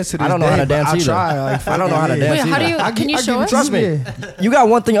do the dance to this I don't know day, how to but dance I either. try. Like, I don't know how to fucking dance Wait, how do either. you? Can you show us? Trust me. You got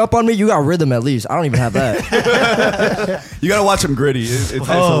one thing up on me. You got rhythm at least. I don't even have that. You gotta watch him gritty. It's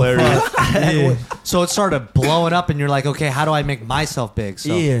hilarious. Yeah. So it started blowing up, and you're like, okay, how do I make myself big?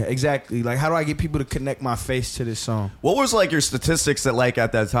 So Yeah, exactly. Like, how do I get people to connect my face to this song? What was like your statistics at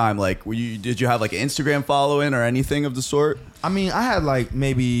that time? Like, did you have like an Instagram following or anything of the sort? I mean, I had like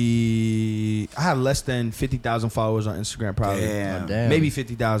I had less than 50,000 followers on Instagram, probably. Damn. Damn. Maybe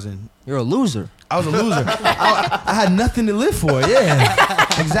 50,000. You're a loser. I was a loser. I had nothing to live for.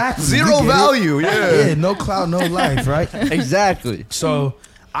 Yeah, exactly. You Zero get it? value. Yeah, no clout, no life, right? Exactly. So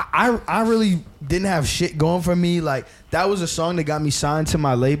I really didn't have shit going for me. Like, that was a song that got me signed to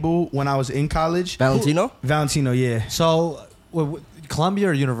my label when I was in college. Valentino? Valentino, yeah. So Columbia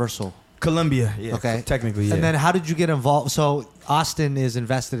or Universal? Columbia, yeah. Okay. Technically, yeah. And then how did you get involved? So Austin is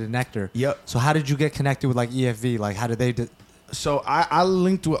invested in Nectar. Yep. So how did you get connected with like EFV? Like how did they? So I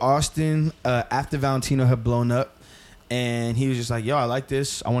linked with Austin after Valentino had blown up, and he was just like, yo, I like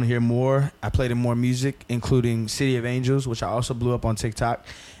this. I want to hear more. I played him more music, including City of Angels, which I also blew up on TikTok.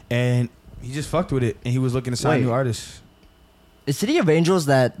 And he just fucked with it, and he was looking to sign Wait. new artists. Is City of Angels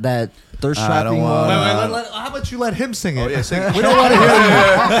that thirst I trapping don't want- one? how about you let him sing it? Oh yeah, sing. We don't want to hear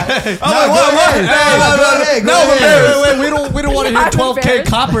it. We don't want to hear I'm 12K embarrassed.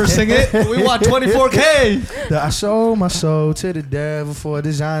 Copper sing it. We want 24K. I sold my soul to the devil for a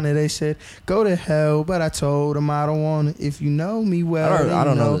designer. They said, go to hell, but I told him I don't want it. If you know me well, I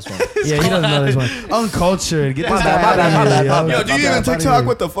don't then know you this one. Yeah, he doesn't know this one. Uncultured. Get this My guy bad, my out of bad, here, my bad, yo. Yo, do you even TikTok?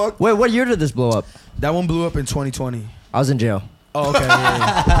 What the fuck? Wait, what year did this blow up? That one blew up in 2020. I was in jail. Oh, okay.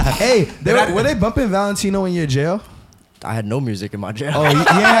 Yeah. Hey, were they bumping Valentino in your jail? I had no music in my jail. Oh,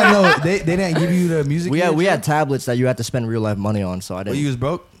 yeah, no. They didn't give you the music. we in had your had tablets that you had to spend real life money on, so I jail? didn't. Oh, you was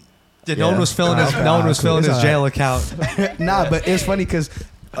broke? Yeah, no one was filling his. Okay. No one was Cool. filling It's his jail account. Nah, but it's funny because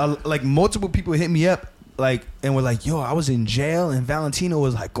like multiple people hit me up like and were like, yo, I was in jail and Valentino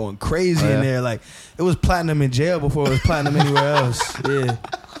was like going crazy in there. Like, it was platinum in jail before it was platinum anywhere else. Yeah.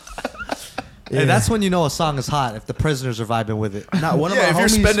 Hey, that's when you know a song is hot if the prisoners are vibing with it. Not one of Yeah, my if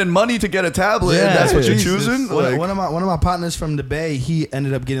homies, you're spending money to get a tablet, Yeah, that's what you're Jesus. choosing. One, Like, one of my partners from the Bay, he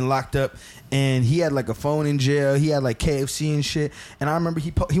ended up getting locked up, and he had like a phone in jail. He had like KFC and shit. And I remember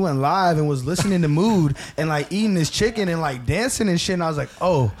he went live and was listening to Mood and like eating his chicken and like dancing and shit. And I was like,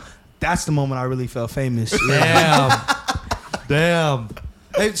 oh, that's the moment I really felt famous. Damn.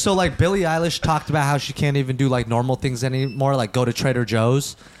 Hey, so like Billie Eilish talked about how she can't even do like normal things anymore, like go to Trader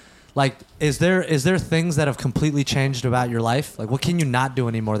Joe's. Like, is there things that have completely changed about your life? Like, what can you not do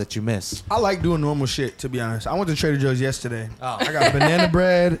anymore that you miss? I like doing normal shit, to be honest. I went to Trader Joe's yesterday. Oh. I got banana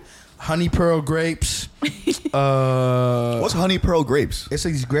bread, honey pearl grapes. what's honey pearl grapes? It's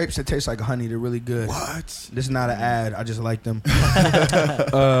these grapes that taste like honey. They're really good. What? This is not an ad. I just like them.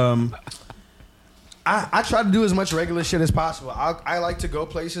 I try to do as much regular shit as possible. I like to go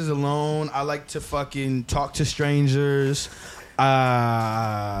places alone. I like to fucking talk to strangers.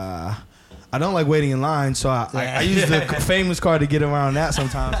 I don't like waiting in line, so I use the famous card to get around that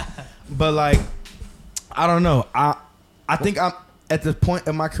sometimes. But like, I don't know. I think I'm at the point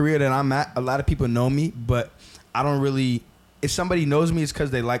of my career that I'm at. A lot of people know me, but I don't really. If somebody knows me, it's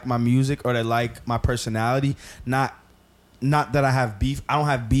because they like my music or they like my personality. Not that I have beef. I don't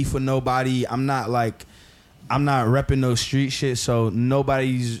have beef with nobody. I'm not repping no street shit, so I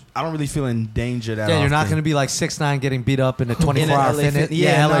don't really feel in danger that Yeah, you're not often. going to be like 6ix9ine getting beat up in a 24-hour LA fitness.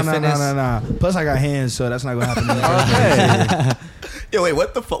 Yeah, LA no, Fitness. no. Plus, I got hands, so that's not going to happen. In the first place. Yeah, wait,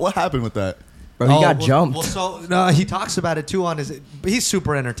 what the fuck? What happened with that? Bro, he got jumped. Well, so no, he talks about it too on his. He's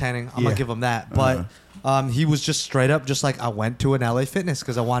super entertaining. I'm Yeah. gonna give him that. But he was just straight up, just like I went to an LA Fitness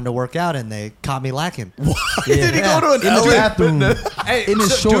because I wanted to work out, and they caught me lacking. Why did he go to an In the LA bathroom, Fitness? Hey, in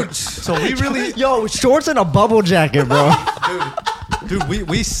his so, shorts. Dude, so we really. Yo, shorts and a bubble jacket, bro. Dude,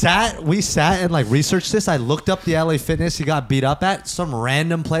 we sat and like researched this. I looked up the LA Fitness he got beat up at. Some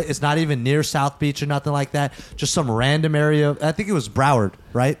random place. It's not even near South Beach or nothing like that. Just some random area. I think it was Broward,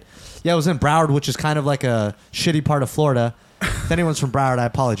 right? Yeah, it was in Broward, which is kind of like a shitty part of Florida. If anyone's from Broward, I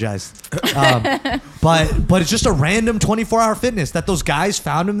apologize. But it's just a random 24-hour fitness that those guys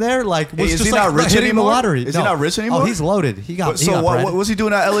found him there. Like, was Is just he like not rich hitting anymore? the lottery. Is he not rich anymore? Oh, he's loaded. He got. So what was he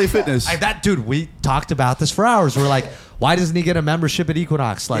doing at LA Fitness? Like that dude, we talked about this for hours. We're like, why doesn't he get a membership at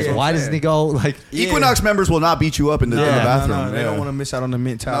Equinox? Like, Yeah, why doesn't he go? Like, Equinox members will not beat you up in the bathroom. No, they don't want to miss out on the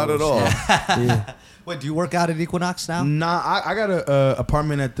mint towels. Not at all. Yeah. wait, do you work out at Equinox now? Nah, I got a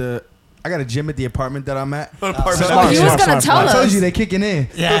apartment at the. I got a gym at the apartment that I'm at. He was gonna tell I told us. you they kicking in.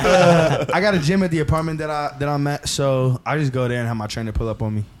 Yeah. I got a gym at the apartment that I'm at, so I just go there and have my trainer pull up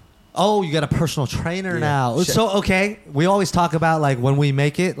on me. Oh, you got a personal trainer Yeah. now. Shit. So okay, we always talk about like when we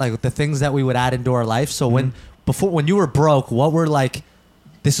make it, like the things that we would add into our life. So when you were broke, what were like,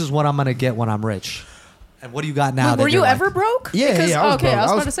 this is what I'm gonna get when I'm rich, and what do you got now? Were that you you're ever like, broke? Yeah, Because, yeah. I was okay, broke. I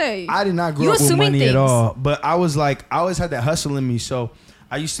was about to say. I did not grow You up with assuming money at things. all, but I was like, I always had that hustle in me. So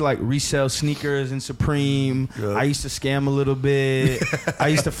I used to like resell sneakers in Supreme. Good. I used to scam a little bit. I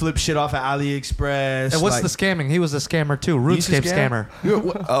used to flip shit off at AliExpress. And what's like, the scamming? He was a scammer too. you used to RuneScape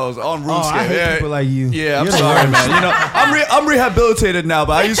scammer. I was on RuneScape. Oh, I hate yeah. people like you. Yeah, I'm You're the sorry, worst. man. You know, I'm rehabilitated now,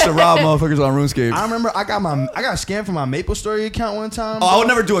 but I used to rob motherfuckers on RuneScape. I remember I got scammed from my Maple Story account one time. Oh, I would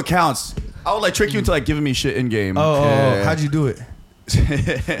never do accounts. I would like trick you into like giving me shit in game. Oh, how'd you do it?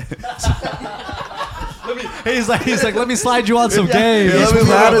 He's like, let me slide you on some games. Yeah, let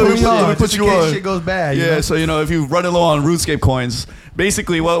me put Just you in case on. shit goes bad. you Yeah, know? so you know, if you run low on RuneScape coins,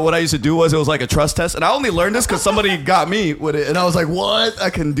 basically what I used to do was it was like a trust test, and I only learned this because somebody got me with it, and I was like, what? I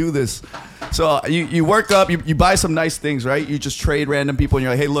can do this. So you work up, you buy some nice things, right? You just trade random people, and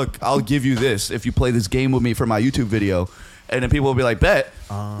you're like, hey, look, I'll give you this if you play this game with me for my YouTube video. And then people will be like, bet.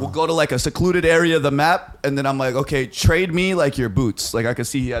 We'll go to like a secluded area of the map. And then I'm like, okay, trade me like your boots. Like I can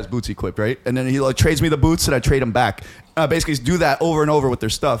see he has boots equipped, right? And then he like trades me the boots and I trade him back. Basically do that over and over with their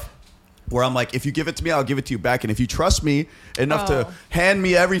stuff. Where I'm like, if you give it to me, I'll give it to you back. And if you trust me enough to hand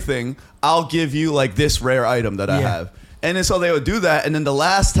me everything, I'll give you like this rare item that I have. And then so they would do that. And then the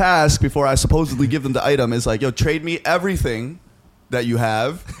last task before I supposedly give them the item is like, yo, trade me everything that you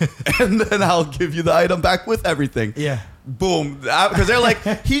have. And then I'll give you the item back with everything. Yeah. Boom. Because they're like,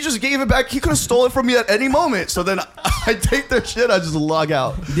 he just gave it back. He could have stole it from me at any moment. So then I take their shit. I just log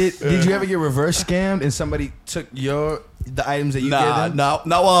out. Did you ever get reverse scammed and somebody took the items that you gave them? Not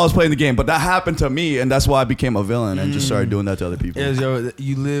while I was playing the game, but that happened to me, and that's why I became a villain and just started doing that to other people.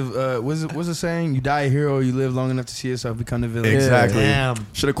 You live. What's the saying? You die a hero, or you live long enough to see yourself become the villain. Exactly. Damn.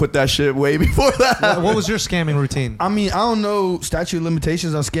 Should have quit that shit way before that. What was your scamming routine? I mean, I don't know statute of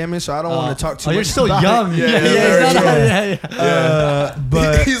limitations on scamming, so I don't want to talk too much. You're still about young. it. Yeah,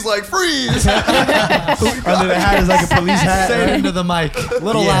 But He's like, freeze. under the hat is like a police hat. Say it right? into the mic. A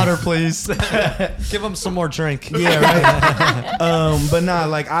little Yeah. louder, please. Give him some more drink. Yeah, right. But nah,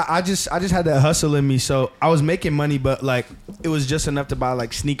 like I just had that hustle in me, so I was making money, but like it was just enough to buy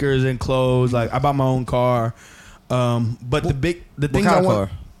like sneakers and clothes. Like I bought my own car. But the things I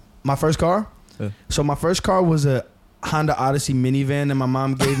want. My first car. Yeah. So my first car was a Honda Odyssey minivan that my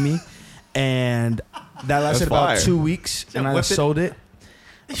mom gave me, and that lasted about fire. 2 weeks, and I whip it. sold it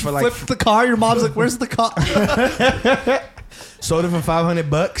for like Flipped the car. Your mom's like, "Where's the car?" sold it for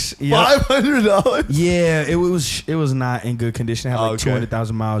 $500. Yeah. $500. Yeah, it was not in good condition. It had like Okay.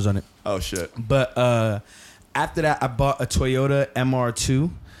 200,000 miles on it. Oh shit. But after that, I bought a Toyota MR2.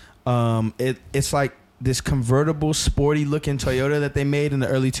 It's like this convertible, sporty looking Toyota that they made in the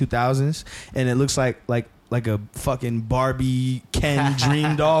early 2000s, and it looks like a fucking Barbie Ken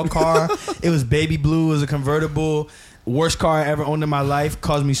dream doll car. It was baby blue. It was a convertible. Worst car I ever owned in my life.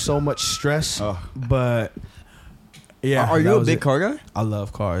 Caused me so much stress. Oh. But yeah, Are that you a was big it. car guy? I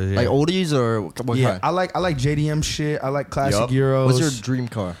love cars. Yeah. Like oldies or what yeah, kind? I like JDM shit. I like classic Yup. Euros. What's your dream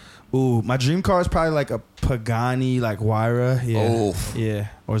car? Ooh, my dream car is probably like a Pagani, like Huayra. Yeah. Oh. Yeah.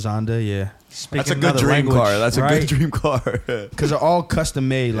 Or Zonda. Yeah. That's a good dream car. That's a right? good dream car. Because they're all custom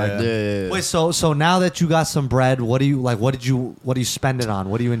made. Like, Yeah. Wait, so now that you got some bread, what do you like? What do you spend it on?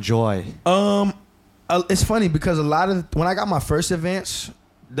 What do you enjoy? it's funny because when I got my first advance,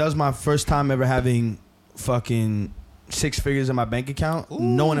 that was my first time ever having fucking 6 figures in my bank account. Ooh.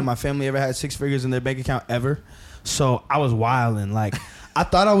 No one in my family ever had 6 figures in their bank account ever. So I was wilding. Like, I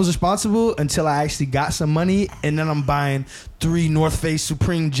thought I was responsible until I actually got some money, and then I'm buying 3 North Face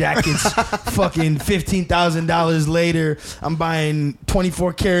Supreme jackets. Fucking $15,000 later, I'm buying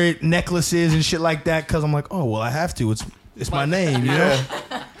 24 karat necklaces and shit like that because I'm like, oh well, I have to. It's my name, you know.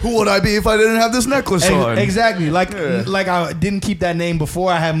 Who would I be if I didn't have this necklace on? Exactly. Like I didn't keep that name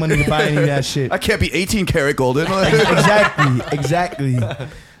before I had money to buy any of that shit. I can't be 18 karat Goldn. Exactly.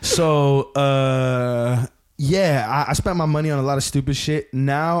 So, yeah, I spent my money on a lot of stupid shit.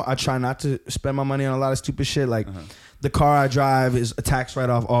 Now I try not to spend my money on a lot of stupid shit. Like the car I drive is a tax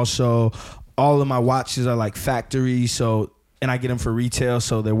write-off also. All of my watches are like factory, and I get them for retail,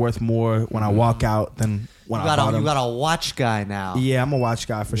 so they're worth more when I walk out than when I bought them. You got a watch guy now. Yeah, I'm a watch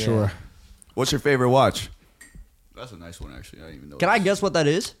guy for sure. What's your favorite watch? That's a nice one, actually. I didn't even know. Can I guess what that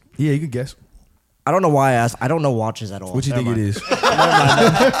is? Yeah, you could guess. I don't know why I asked. I don't know watches at all. What you think it is? It's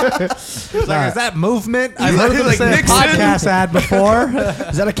like, is that movement? I've heard them like say a Nixon. podcast ad before.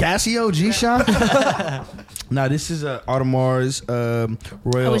 Is that a Casio G-Shock? No, this is a Audemars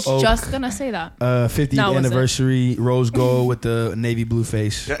Royal I was Oak. just gonna say that. 50th No, was it? anniversary rose gold with the navy blue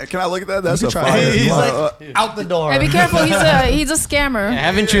face. Can I look at that? That's You a can try fire. it. He's like out the door. Hey, be careful. He's a scammer.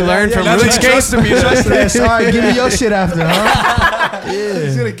 Haven't you learned from Nothing's Ruth? close to me. Sorry, give me your shit after, huh?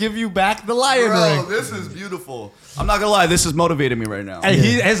 He's gonna give you back the lion Bro, ring. this is beautiful. I'm not gonna lie, this is motivating me right now. And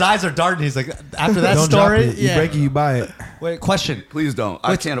his eyes are darting. He's like, after that Don't drop story. it. You break it, you buy it. Wait, question. Please don't.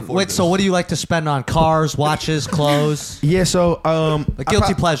 I can't afford Wait, this. so what do you like to spend on? Cars, watches, clothes? Yeah, so The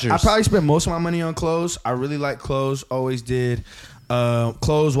guilty pleasures. I probably spend most of my money on clothes. I really like clothes, always did.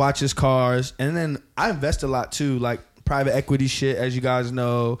 Clothes, watches, cars, and then I invest a lot too, like private equity shit, as you guys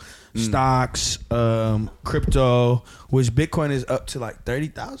know, stocks, crypto, which Bitcoin is up to like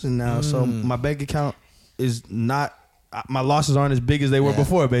 30,000 now. So my bank account is not. My losses aren't as big as they were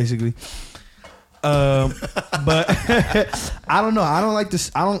before, basically. But I don't know. I don't like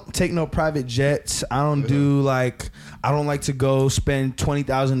this. I don't take no private jets. I don't do like. I don't like to go spend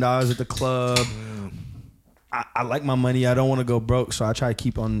 $20,000 at the club. I like my money. I don't want to go broke, so I try to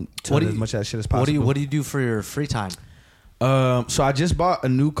keep on to as much of that shit as possible. What do you do for your free time? So I just bought a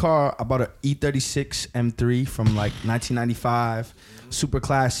new car. I bought an E36 M3 from like 1995. Super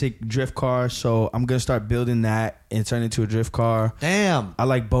classic drift car. So I'm going to start building that and turn it into a drift car. Damn. I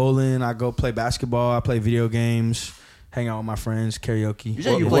like bowling. I go play basketball. I play video games. Hang out with my friends. Karaoke. You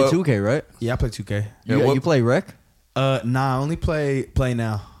said you play 2K, right? Yeah, I play 2K. You play Rec? Nah, I only play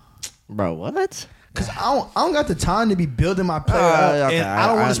now. Bro, what? Cause I don't got the time to be building my player up, okay, and I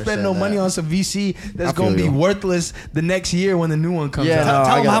don't I want to spend no understand money that. on some VC that's I gonna feel be you. worthless the next year when the new one comes Yeah, out.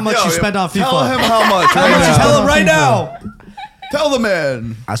 no, Tell him how much you spend on FIFA. Tell him how much. Right now. Tell him right now. Tell the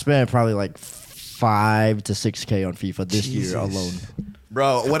man. I spent probably like 5 to 6K on FIFA this year alone.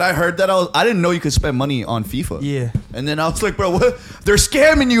 Bro, when I heard that, I didn't know you could spend money on FIFA. Yeah. And then I was like, bro, what? They're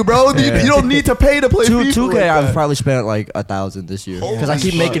scamming you, bro. You don't need to pay to play FIFA. 2K, like I've that. probably spent like 1,000 this year because I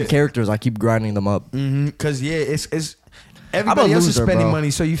keep making characters. I keep grinding them up. Cause yeah, it's everybody else is loser, spending bro.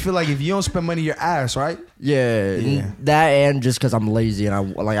 money, so you feel like if you don't spend money, you're ass, right? Yeah, that and just because I'm lazy and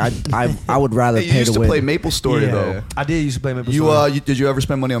I would rather Hey, you pay used to to win. play Maple Story though. I did used to play Maple Story. Did you ever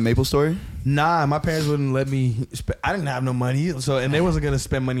spend money on Maple Story? Nah, my parents wouldn't let me. I didn't have no money, and they wasn't gonna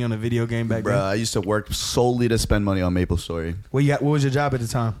spend money on a video game back Bro, then. I used to work solely to spend money on Maple Story. What was your job at the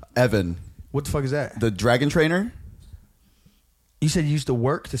time? Evan, What the fuck is that? the dragon trainer. You said you used to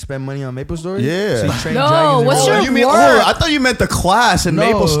work to spend money on Maple Story? Yeah. So you train No, dragons and what's shit? your you mean? work? Oh, I thought you meant the class in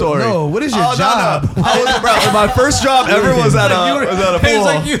Maple Story. No, what is your job? No. My first job ever was at a He's pool.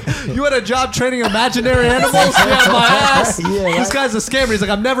 like, you had a job training imaginary animals? Yeah, my ass. This guy's a scammer. He's like,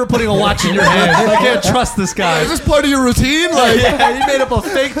 I'm never putting a watch in your hand. I can't trust this guy. Is this part of your routine? Like, Yeah, he made up a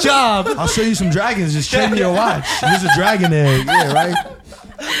fake job. I'll show you some dragons. Just train me a watch. Here's a dragon egg. Yeah, right?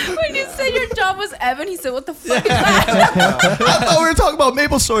 When you said your job was Evan, he said, "What the fuck is that?" I thought we were talking about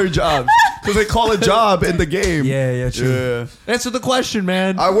Maple Story jobs because they call it job in the game. Yeah, true. Yeah. Answer the question,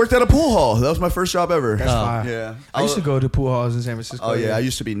 man. I worked at a pool hall. That was my first job ever. That's fire. Yeah. I used to go to pool halls in San Francisco. Oh yeah, I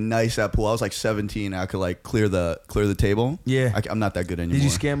used to be nice at pool. I was like 17. I could like clear the table. Yeah. I'm not that good anymore. Did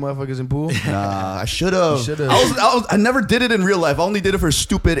you scam motherfuckers in pool? Nah, I should have. You should've. I never did it in real life. I only did it for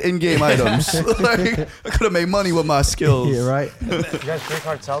stupid in-game items. Like, I could have made money with my skills. Yeah, right? You guys drink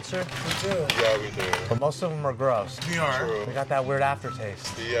hard seltzer? We do. Yeah, we do. But most of them are gross. We are. They got that weird aftertaste.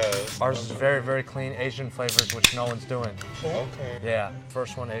 Yeah. Ours is very, very clean Asian flavors, which no one's doing. Okay. Yeah.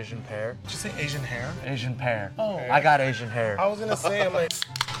 First one, Asian pear. Did you say Asian hair? Asian pear. Oh. I got Asian hair. I was gonna say, I'm like,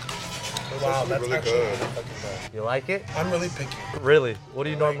 wow, that's really actually good. really fucking good. You like it? I'm really picky. Really? What do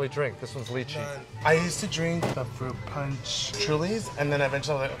you normally drink? This one's lychee. I used to drink the fruit punch Trulies, and then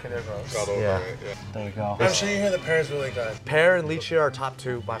eventually I was like, okay, they're gross. Got over Yeah. it. Yeah. There you go. I'm sure you hear the pear is really good. Pear and lychee are top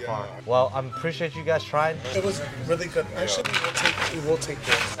 2 by far. Well, I appreciate you guys trying. It was really good. Actually, we will take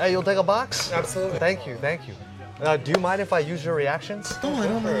this. Hey, you'll take a box? Absolutely. Thank you, thank you. Do you mind if I use your reactions? No, I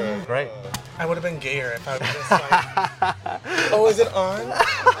don't know. Great. I would have been gayer if I was just like, oh, is it on?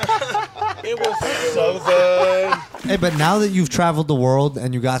 It was so good. Hey, but now that you've traveled the world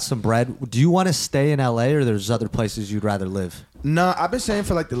and you got some bread, do you want to stay in LA or there's other places you'd rather live? No, I've been saying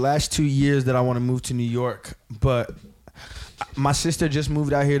for like the last 2 years that I want to move to New York, but my sister just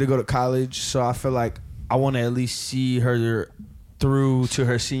moved out here to go to college, so I feel like I want to at least see her through to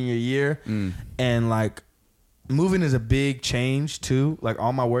her senior year. And like moving is a big change too. Like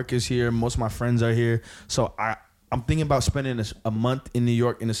all my work is here, most of my friends are here, so I'm thinking about spending a month in New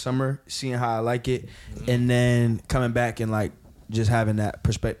York in the summer, seeing how I like it, and then coming back and like just having that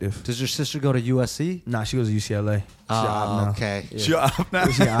perspective. Does your sister go to USC? Nah, she goes to UCLA. She's out now. Okay. Yeah. She's out now.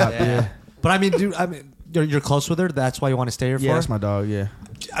 She's out, yeah. But I mean, you're close with her. That's why you want to stay here for? Yeah, that's my dog. Yeah.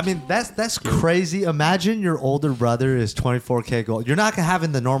 I mean, that's crazy. Imagine your older brother is 24K gold. You're not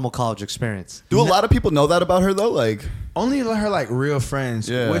having the normal college experience. Do a lot of people know that about her though? Like, only her like real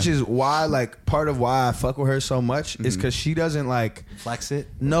friends, which is why like part of why I fuck with her so much is because she doesn't like flex it.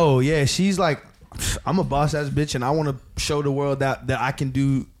 No, yeah, she's like, I'm a boss ass bitch, and I want to show the world that I can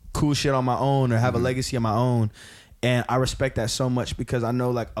do cool shit on my own or have a legacy of my own, and I respect that so much because I know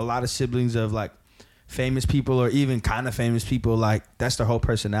like a lot of siblings of like famous people or even kind of famous people, like that's their whole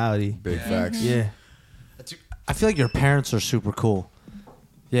personality. big facts. Yeah. I feel like your parents are super cool.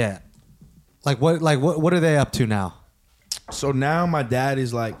 Yeah. What are they up to now? So now my dad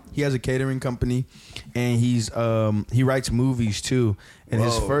is like, he has a catering company, and he writes movies too. And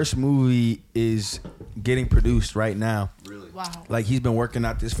his first movie is getting produced right now. Really? Wow. Like he's been working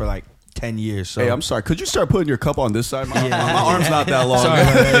at this for like 10 years. So Hey, I'm sorry. Could you start putting your cup on this side? My arm's not that long. Sorry.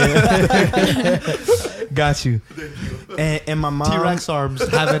 Got you. And my mom. T-Rex arms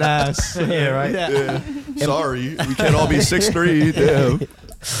have an ass. Yeah, right. Yeah. Sorry, we can't all be 6'3".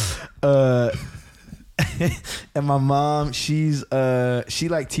 Damn. And my mom, she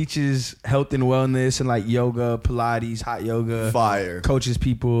like teaches health and wellness and like yoga, Pilates, hot yoga. Fire. Coaches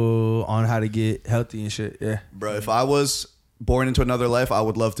people on how to get healthy and shit. Yeah. Bro, if I was born into another life, I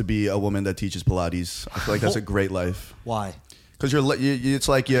would love to be a woman that teaches Pilates. I feel like that's a great life. Why? Because it's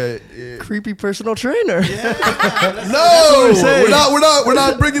like Creepy personal trainer. no, we're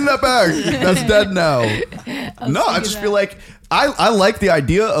not bringing that back. That's dead now. No, I just feel like I like the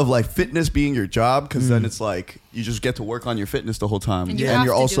idea of like fitness being your job because then it's like you just get to work on your fitness the whole time, And you have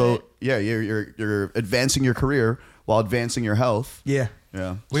you're to also do you're advancing your career while advancing your health. Yeah.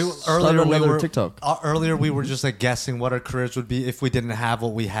 Yeah. Earlier we were just like guessing what our careers would be if we didn't have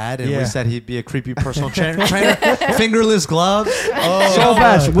what we had, and we Yeah. said he'd be a creepy personal trainer, fingerless gloves, Soul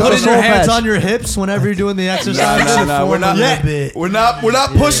patch. With a putting soul your hands patch. on your hips whenever you're doing the exercise. No, we're not. Yeah. We're not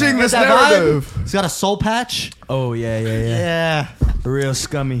pushing this That vibe? narrative. He's got a soul patch. Oh, yeah. Yeah, Real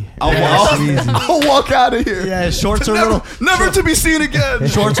scummy. I'll walk out of here. yeah. His shorts are Never to be seen again.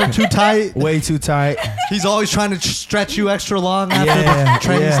 shorts are too tight. Way too tight. He's always trying to stretch you extra long after the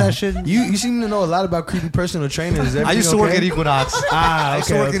training session. You seem to know a lot about creepy personal trainers. I used to work at Equinox. Ah, I used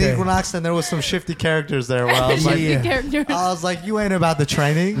to work at Equinox, and there was some shifty characters there. Where I was like, Yeah. Character. I was like, you ain't about the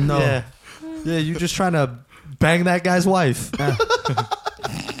training. No. Yeah, you just trying to bang that guy's wife.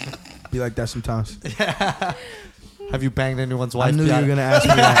 Be like that sometimes. Have you banged anyone's I wife? knew you were gonna ask me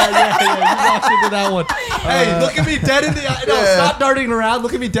yeah, that. you walked into that one. Hey, look at me dead in the eye. No, stop darting around.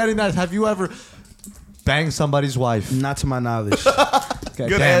 Look at me dead in the eyes. Have you ever banged somebody's wife? Not to my knowledge. Okay,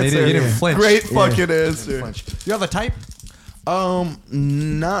 Good damn, answer. He didn't flinch. Great fucking answer. Flinch. You have a type?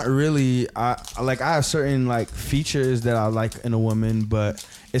 Not really. I have certain like features that I like in a woman, but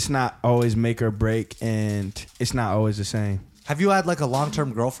it's not always make or break, and it's not always the same. Have you had like a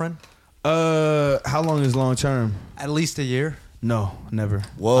long-term girlfriend? How long is long term? At least a year. No, never.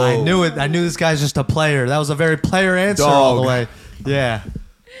 Whoa. I knew it. I knew this guy's just a player. That was a very player answer all the Dog. way. Yeah.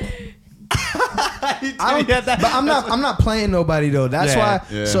 But I'm not playing nobody though. That's Yeah. why.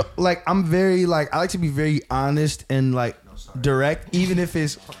 Yeah. So like I'm very like I like to be very honest and like direct, even if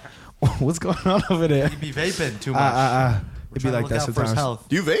it's what's going on over there. You be vaping too much. It'd be like that For his sometimes. health.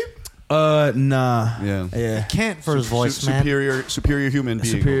 Do you vape? Nah. Yeah. Yeah. Can't for his voice, man. Superior human being.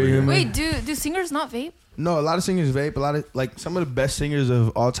 Superior over here. human. Wait, do singers not vape? No, a lot of singers vape. A lot of like some of the best singers of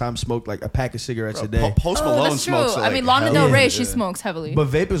all time smoke like a pack of cigarettes a day. Post Malone that's true. smokes. I like mean, Lana hell Del yeah. Rey, she smokes heavily. But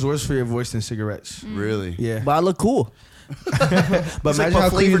vape is worse for your voice than cigarettes. Really? Yeah. But I look cool. But like imagine my how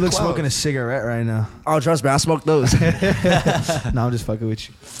cool you flavored look cloud. smoking a cigarette right now. Oh, trust me, I smoke those. No, I'm just fucking with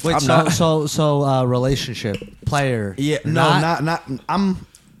you. Wait, I'm so relationship player. Yeah, You're no, not.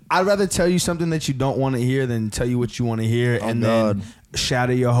 I'd rather tell you something that you don't want to hear than tell you what you want to hear, and then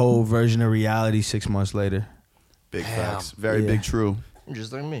shatter your whole version of reality 6 months later. Big facts. Very big true.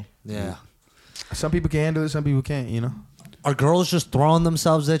 Just like me. Yeah. Some people can handle it, some people can't, you know. Are girls just throwing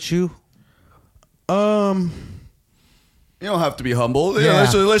themselves at you? You don't have to be humble. Yeah,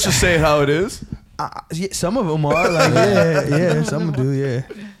 Yeah. let's just say it how it is. Yeah, some of them are like, yeah, some do, yeah.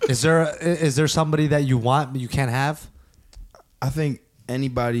 Is there somebody that you want but you can't have? I think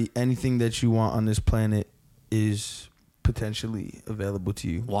anything that you want on this planet is potentially available to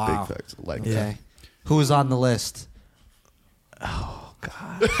you. Wow. Big facts. Like Yeah. Okay. Who is on the list?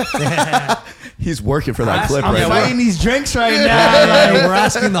 he's working for that clip I'm right fighting now. these drinks right now. Like, We're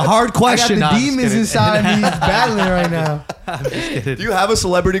asking the hard I got question. the No, I'm just demons kidding. inside me battling right now. Do you have a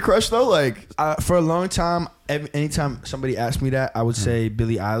celebrity crush though? Like, For a long time, anytime somebody asked me that, I would say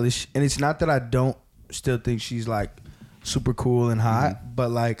Billie Eilish. And it's not that I don't still think she's like super cool and hot, but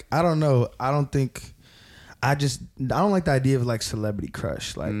like, I don't know. I don't like the idea of like celebrity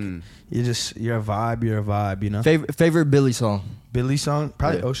crush. Like, you're a vibe, you know? Favorite Billy song. Billie song?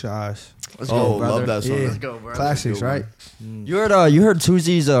 Probably Yeah. Ocean Eyes. Let's oh, go, brother. love that song. Yeah. Let's go, brother. Classics, Good right? You heard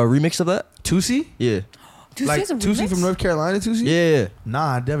Tuzi's remix of that? Tusi? Yeah. Like Tusi from North Carolina, Tusi? Yeah.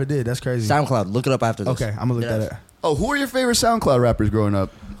 Nah, I never did. That's crazy. SoundCloud. Look it up after this. Okay, I'm gonna look that up. Oh, who are your favorite SoundCloud rappers growing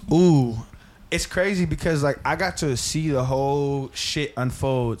up? Ooh, it's crazy because like I got to see the whole shit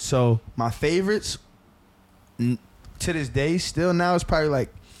unfold. So my favorites to this day still now is probably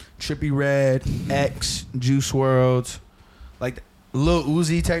like Trippie Redd, X, Juice WRLD, like Lil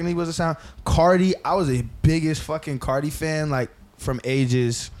Uzi technically was a sound. Cardi, I was a biggest fucking Cardi fan like from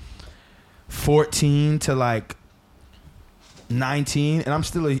ages 14 to like 19, and I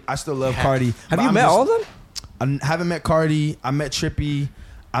still love Cardi. Have but you I'm met just- all of them? I haven't met Cardi. I met Trippie.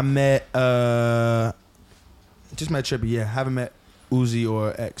 I met just met Trippie. Yeah, haven't met Uzi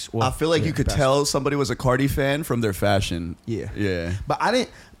or X. Or, I feel like you could Bastard. tell somebody was a Cardi fan from their fashion. Yeah, Yeah. but I didn't.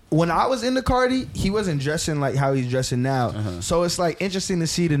 When I was into Cardi, he wasn't dressing like how he's dressing now. So it's like interesting to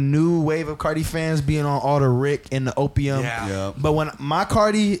see the new wave of Cardi fans being on all the Rick and the Opium. Yeah. But when my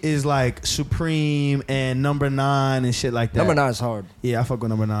Cardi is like Supreme and Number 9 and shit like that. Number 9 is hard. Yeah, I fuck with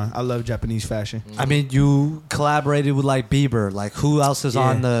Number 9. I love Japanese fashion. I mean, you collaborated with like Bieber. Like, who else is Yeah.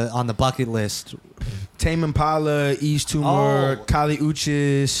 on the bucket list? Tame Impala, East Tumor, Oh. Kali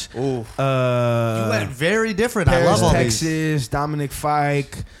Uchis. Oh. You went very different. I Paris, love all these. Texas, Dominic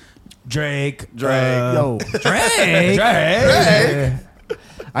Fike, Drake. Yo, Drake. Drake.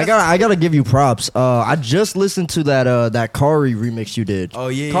 I gotta give you props. I just listened to that Kari remix you did. Oh,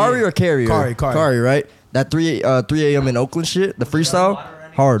 yeah, Kari yeah. or Carrier? Kari. Right? That 3 a.m. in Oakland shit. The freestyle,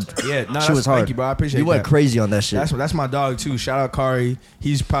 hard. Yeah, no, She that's, was hard. thank you, bro. I appreciate You went that. crazy on that shit. That's my dog too. Shout out Kari.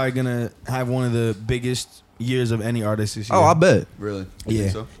 He's probably gonna have one of the biggest years of any artist this year. Oh, I bet. Really? You Yeah,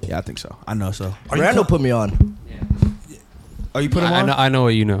 think so? yeah, I think so. I know so. Randall put me on. Oh, you put him on? I know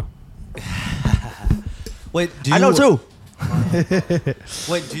what you know. Wait, do you, I know too.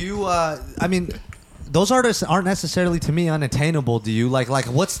 Wait, do you? I mean, those artists aren't necessarily to me unattainable. Do you like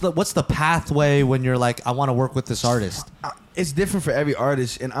what's the pathway when you're like, I want to work with this artist? It's different for every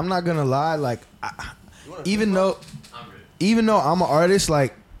artist, and I'm not gonna lie. Like, even though I'm an artist,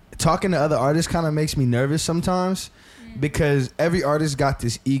 like talking to other artists kind of makes me nervous sometimes because every artist got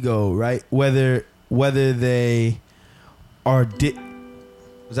this ego, right? Whether they are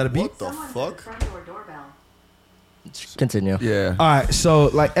was that a beep? What the fuck? Continue. Yeah. All right, so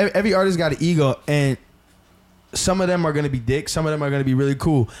like every artist got an ego, and some of them are gonna be dicks, some of them are gonna be really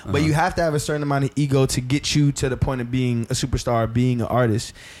cool, but you have to have a certain amount of ego to get you to the point of being a superstar, being an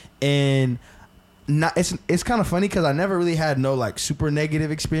artist, and it's kind of funny because I never really had no like super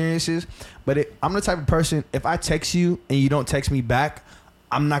negative experiences, but I'm the type of person, if I text you and you don't text me back,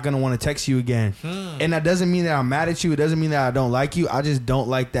 I'm not gonna want to text you again, and that doesn't mean that I'm mad at you. It doesn't mean that I don't like you. I just don't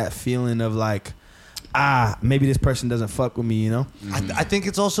like that feeling of like, maybe this person doesn't fuck with me, you know? I think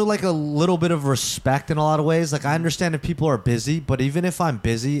it's also like a little bit of respect in a lot of ways. Like, I understand if people are busy, but even if I'm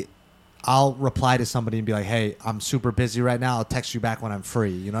busy, I'll reply to somebody and be like, hey, I'm super busy right now. I'll text you back when I'm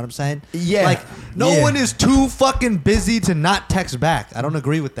free. You know what I'm saying? Yeah. Like, no Yeah. one is too fucking busy to not text back. I don't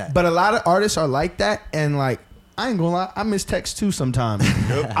agree with that. But a lot of artists are like that, and like, I ain't gonna lie, I miss text too sometimes.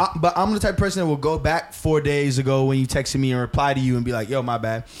 But I'm the type of person that will go back 4 days ago when you texted me and reply to you and be like, yo, my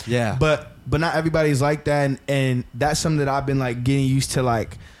bad. Yeah. But not everybody's like that, and that's something that I've been like getting used to,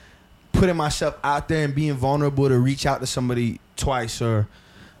 like putting myself out there and being vulnerable to reach out to somebody twice, or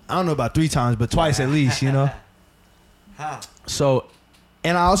I don't know about 3 times, but twice at least, you know? So,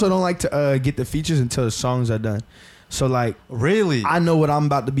 and I also don't like to get the features until the songs are done. So like, really, I know what I'm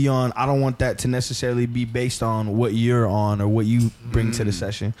about to be on. I don't want that to necessarily be based on what you're on or what you bring to the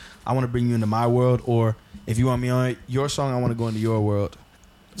session. I want to bring you into my world, or if you want me on your song, I want to go into your world.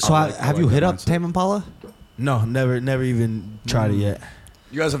 So have you hit up Tame Impala? No, never even tried it yet.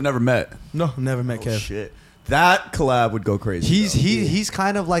 You guys have never met? No, never met Kev. Shit. That collab would go crazy. He's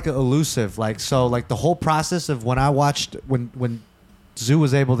kind of like elusive. Like so, like the whole process of when I watched when Zoo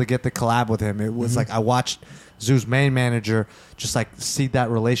was able to get the collab with him, it was like I watched Zoo's main manager just like seed that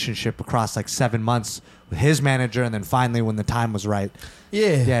relationship across like 7 months with his manager, and then finally when the time was right,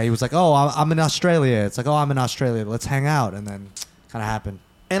 yeah, he was like, oh, I'm in Australia. It's like, oh, I'm in Australia. Let's hang out, and then kind of happened.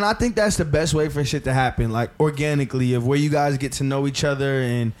 And I think that's the best way for shit to happen, like organically, of where you guys get to know each other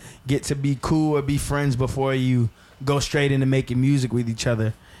and get to be cool or be friends before you go straight into making music with each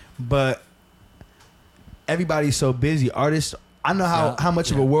other. But everybody's so busy. Artists, I know how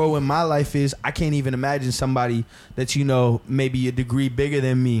much of a whirlwind my life is. I can't even imagine somebody that, you know, maybe a degree bigger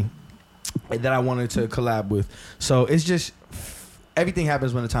than me that I wanted to collab with. So it's just, everything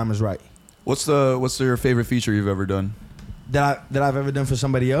happens when the time is right. What's your favorite feature you've ever done? That I've ever done for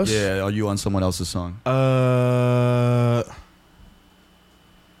somebody else? Yeah, are you on someone else's song? I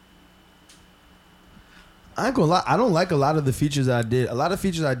ain't gonna lie. I don't like a lot of the features that I did. A lot of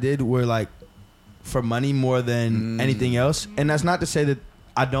features I did were like for money more than anything else. And that's not to say that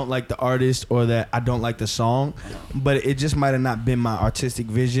I don't like the artist or that I don't like the song, but it just might have not been my artistic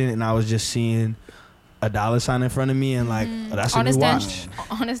vision, and I was just seeing a dollar sign in front of me and like, oh, that's a new watch.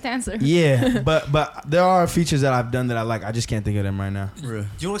 Honest answer. Yeah, but there are features that I've done that I like. I just can't think of them right now. You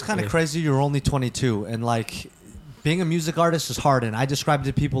know what's kind of crazy? You're only 22, and like being a music artist is hard. And I describe it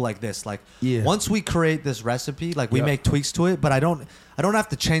to people like this: like, once we create this recipe, like we make tweaks to it, but I don't have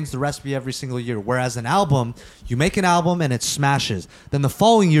to change the recipe every single year. Whereas an album, you make an album and it smashes. Then the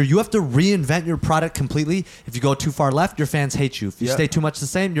following year, you have to reinvent your product completely. If you go too far left, your fans hate you. If you stay too much the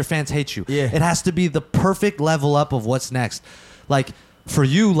same, your fans hate you. Yeah. It has to be the perfect level up of what's next. Like for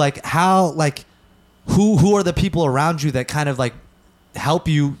you, like how, like who are the people around you that kind of like help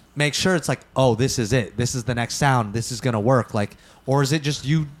you make sure it's like, oh, this is it. This is the next sound. This is going to work. Like, or is it just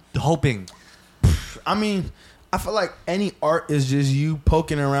you hoping? I mean, I feel like any art is just you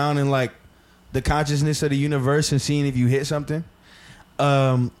poking around in like the consciousness of the universe and seeing if you hit something.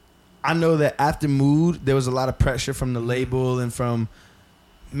 I know that after Mood, there was a lot of pressure from the label and from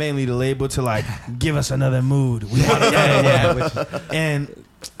mainly the label to like give us another Mood. We want it. And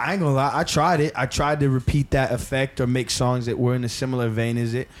I ain't gonna lie, I tried it. I tried to repeat that effect or make songs that were in a similar vein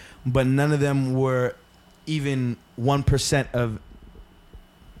as it, but none of them were even 1% of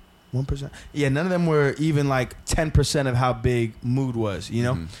 1%. Yeah, none of them were even like 10% of how big Mood was, you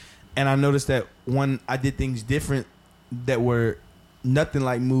know? And I noticed that when I did things different that were nothing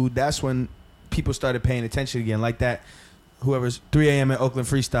like Mood, that's when people started paying attention again. Like that, whoever's 3 a.m. in Oakland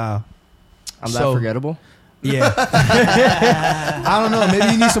freestyle. I'm that forgettable? Yeah. I don't know.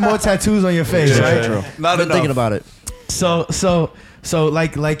 Maybe you need some more tattoos on your face, right? True. Not been thinking about it. So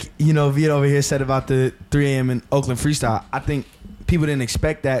like you know, Viet over here said about the 3 a.m. in Oakland freestyle. I think people didn't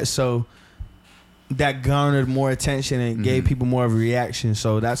expect that, so that garnered more attention and gave people more of a reaction.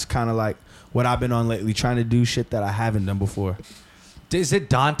 So that's kind of like what I've been on lately, trying to do shit that I haven't done before. Is it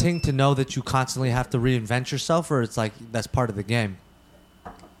daunting to know that you constantly have to reinvent yourself, or it's like that's part of the game?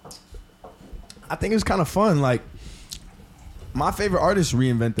 I think it's kind of fun. Like, my favorite artists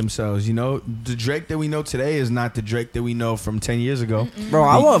reinvent themselves, you know? The Drake that we know today is not the Drake that we know from 10 years ago. Bro,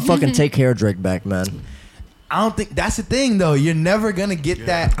 I want to fucking Take Care Drake back, man. I don't think that's the thing though. You're never gonna get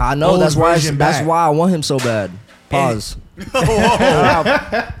that. I know, old that's why version back. that's why I want him so bad. Pause.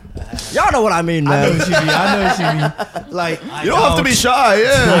 Y'all know what I mean, I know man. what you mean. Like, You don't have to be shy.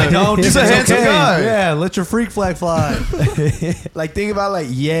 Yeah, I don't. He's a It's handsome okay. guy. Yeah, let your freak flag fly. like think about like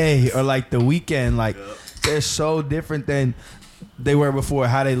Ye or like The Weeknd. Like they're so different than they were before.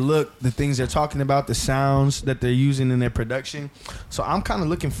 How they look, the things they're talking about, the sounds that they're using in their production. So I'm kind of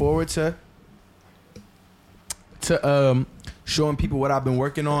looking forward to showing people what I've been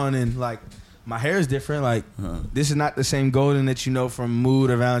working on, and like my hair is different. Like this is not the same Goldn that you know from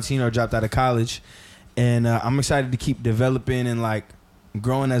Mood or Valentino or dropped out of college, and I'm excited to keep developing and like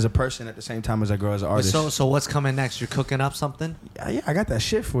growing as a person at the same time as I grow as an artist. So what's coming next? You're cooking up something? Yeah, I got that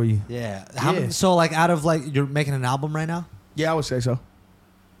shit for you. Yeah. Yeah. So like out of like you're making an album right now? Yeah, I would say so.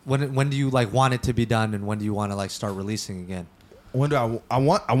 When do you like want it to be done, and when do you want to like start releasing again? When do I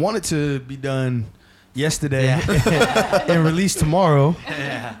want it to be done yesterday and released tomorrow.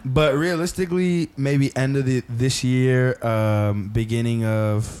 Yeah. But realistically, maybe end of this year, beginning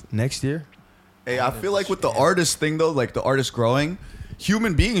of next year. Hey, I feel like with the artist thing though, like the artist growing,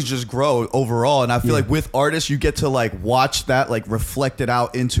 human beings just grow overall, and I feel like with artists you get to like watch that like reflected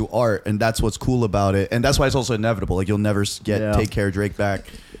out into art, and that's what's cool about it, and that's why it's also inevitable. Like you'll never get Take Care Drake back,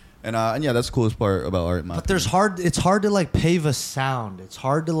 and yeah, that's the coolest part about art. But it's hard to like pave a sound. It's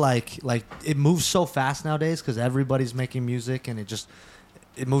hard to like it moves so fast nowadays because everybody's making music, and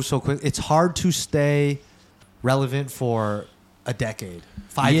it moves so quick. It's hard to stay relevant for a decade,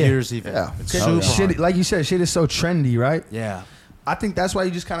 5 years even. Yeah. It's Shit, super hard. like you said, shit is so trendy, right? Yeah. I think that's why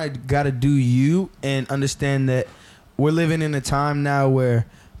you just kind of got to do you and understand that we're living in a time now where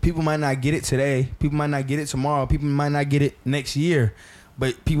people might not get it today, people might not get it tomorrow, people might not get it next year,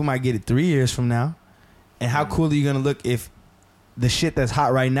 but people might get it 3 years from now. And how cool are you gonna look if the shit that's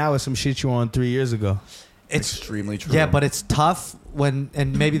hot right now is some shit you were on 3 years ago? It's extremely true. Yeah, but it's tough when,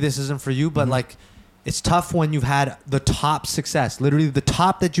 and maybe this isn't for you, but like, it's tough when you've had the top success, literally the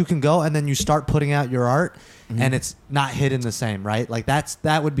top that you can go, and then you start putting out your art, and it's not hitting the same, right? Like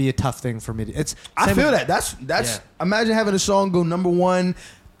that would be a tough thing for me. I feel that. That's Yeah. Imagine having a song go number one,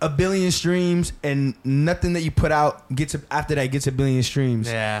 1 billion streams, and nothing that you put out after that gets 1 billion streams.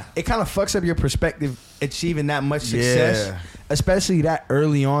 Yeah. It kind of fucks up your perspective achieving that much success, Yeah. especially that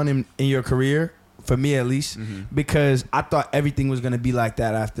early on in your career. For me, at least, because I thought everything was gonna be like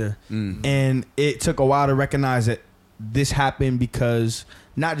that after, and it took a while to recognize that this happened because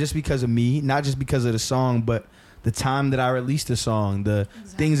not just because of me, not just because of the song, but the time that I released the song, the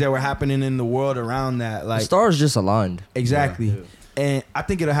things that were happening in the world around that. The Like stars just aligned. exactly, and I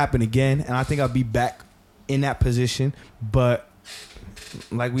think it'll happen again, and I think I'll be back in that position. But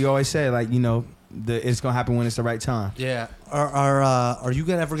like we always say, like it's gonna happen when it's the right time. Yeah. Are you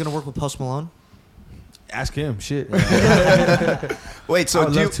ever gonna work with Post Malone? Ask him. Shit. Wait, so I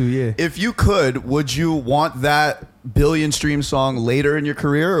would love to, yeah. if you could, would you want that billion stream song later in your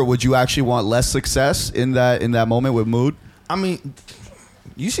career, or would you actually want less success in that moment with Mood? I mean,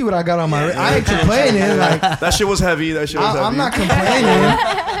 you see what I got on my. I ain't complaining. Like That shit was heavy. I'm not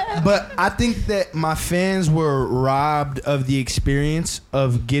complaining, but I think that my fans were robbed of the experience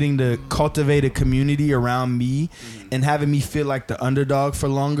of getting to cultivate a community around me and having me feel like the underdog for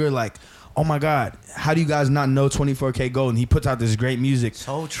longer. Like, oh my God, how do you guys not know 24K Goldn? He puts out this great music.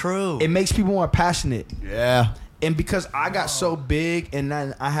 So true. It makes people more passionate. Yeah. And because I got so big and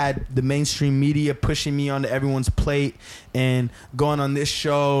then I had the mainstream media pushing me onto everyone's plate and going on this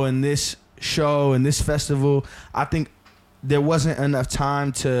show and this festival, I think there wasn't enough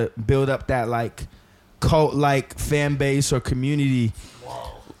time to build up that like cult like fan base or community.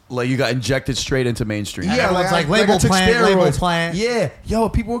 Like you got injected straight into mainstream. Yeah, everyone's like, I label took plant, label steroids. plant. Yeah, yo,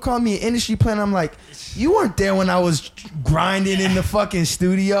 people were calling me an industry plant. I'm like, you weren't there when I was grinding in the fucking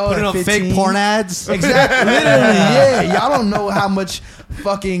studio. Putting at up 15. fake porn ads. Exactly, literally, yeah. Y'all don't know how much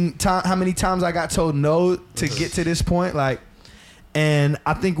fucking time, how many times I got told no to get to this point. Like, and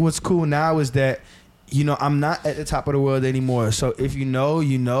I think what's cool now is that, I'm not at the top of the world anymore. So if you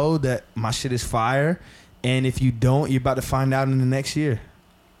know that my shit is fire. And if you don't, you're about to find out in the next year.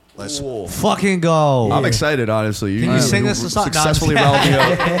 Let's Fucking go. I'm excited, honestly. Can you sing us a song? No, I'm Successfully riled me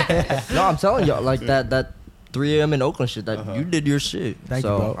up. No, I'm telling y'all, like that 3 a.m. in Oakland shit, that you did your shit. Thank you,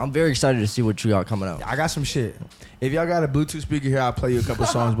 so bro. I'm very excited to see what you got coming out. I got some shit. If y'all got a Bluetooth speaker here, I'll play you a couple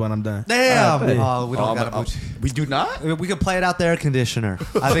songs when I'm done. Damn. Yeah. Oh, we don't got a Bluetooth. We do not? We can play it out the air conditioner.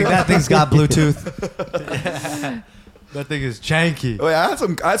 I think that thing's got Bluetooth. That thing is janky. Wait, I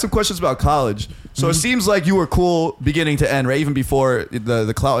had some questions about college. So it seems like you were cool beginning to end, right? Even before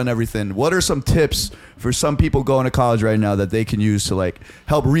the clout and everything. What are some tips for some people going to college right now that they can use to like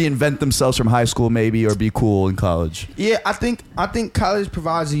help reinvent themselves from high school maybe, or be cool in college? Yeah, I think college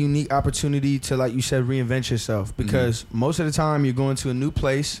provides a unique opportunity to, like you said, reinvent yourself, because most of the time you're going to a new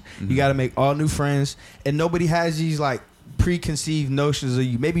place, you got to make all new friends, and nobody has these like preconceived notions of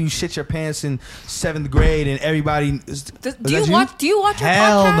you. Maybe you shit your pants in 7th grade and everybody. Do you watch your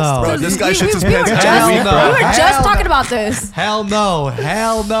Hell podcast? no. Bro, this guy We shits his were pants just- every week, bro. We were just Hell talking no. about this. Hell no.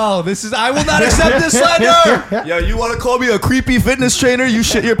 Hell no. I will not accept this slander. Yeah, you want to call me a creepy fitness trainer? You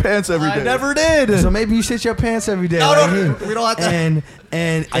shit your pants every day. I never did. So maybe you shit your pants every day. No, like no, him. we don't have to-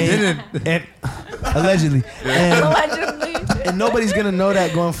 And I didn't. And allegedly. Allegedly. And nobody's gonna know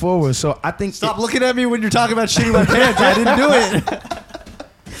that going forward. So I think Stop looking at me when you're talking about shitting my pants. I didn't do it.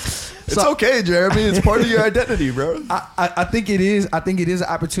 It's okay, Jeremy. It's part of your identity, bro. I think it is. I think it is an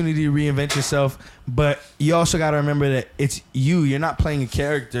opportunity to reinvent yourself, but you also got to remember that it's you. You're not playing a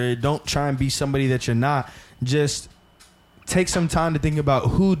character. Don't try and be somebody that you're not. Just take some time to think about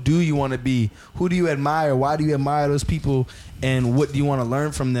who do you want to be? Who do you admire? Why do you admire those people? And what do you want to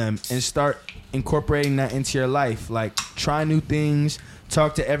learn from them? And start incorporating that into your life. Like, try new things.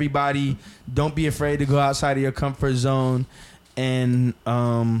 Talk to everybody. Don't be afraid to go outside of your comfort zone. And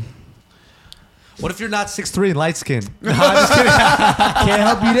What if you're not 6'3" and light skinned? No, I'm just kidding. can't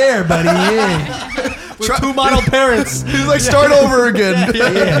help you there, buddy. Yeah. With two model parents. He's like, start over again.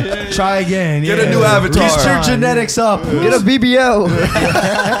 Yeah. Try again. Get yeah. a new avatar. Get your genetics up. Get a BBL.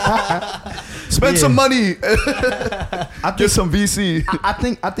 Spend some money. I Get some VC. I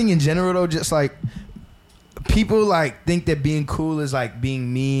think in general though, just like people like think that being cool is like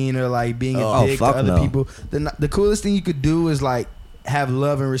being mean or like being a dick to other people. The coolest thing you could do is like have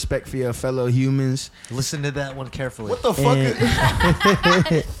love and respect for your fellow humans. Listen to that one carefully. What the fuck?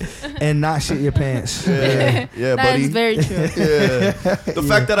 And not shit your pants. Yeah, That buddy. is very true. Yeah. The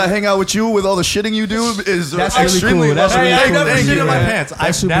fact that I hang out with you with all the shitting you do is That's really extremely cool. That's lovely. really I've cool. never Thank shit you, in my man. pants. That's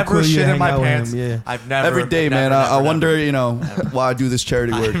I've super never cool you shit in hang my out with pants. him, yeah. I've never. Every day, never, man. never, I wonder, you know, why I do this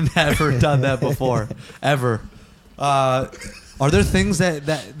charity work. I've never done that before, ever. Are there things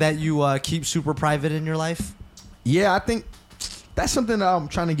that you keep super private in your life? Yeah, I think that's something that I'm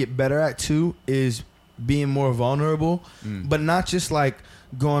trying to get better at too, is being more vulnerable, but not just like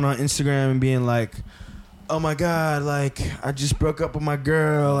going on Instagram and being like, oh my God, like I just broke up with my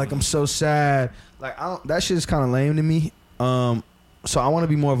girl, like I'm so sad. Like that shit is kind of lame to me. So I want to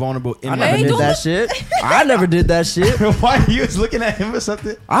be more vulnerable in I my never did that shit. I never did that shit. Why you was looking at him or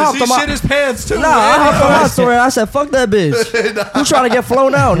something? I hopped He on my, shit his pants too. nah, I hopped on my story and I said, fuck that bitch. Who's trying to get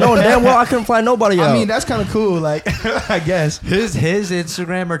flown out? Knowing damn well I couldn't fly nobody out. I mean, that's kind of cool. Like, I guess. His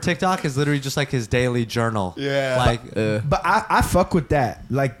Instagram or TikTok is literally just like his daily journal. Yeah. Like But I fuck with that.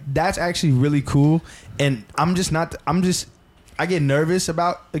 Like, that's actually really cool. And I get nervous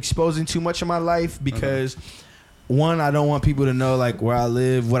about exposing too much of my life because one, I don't want people to know like where I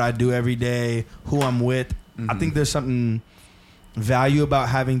live, what I do every day, who I'm with. I think there's something valuable about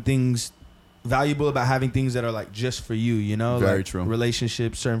having things that are like just for you, you know? Very like true.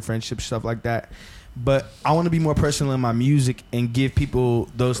 Relationships, certain friendships, stuff like that. But I want to be more personal in my music and give people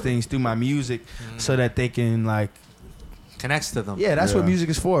those things through my music so that they can like, connects to them. yeah, that's what Yeah. music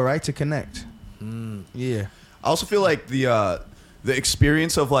is for, right? To connect. Yeah. I also feel like the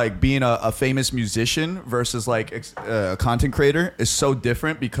experience of like being a famous musician versus like a content creator is so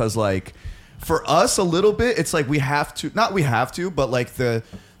different because like for us a little bit it's like we have to, but like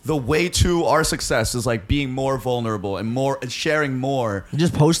the way to our success is like being more vulnerable and more and sharing more.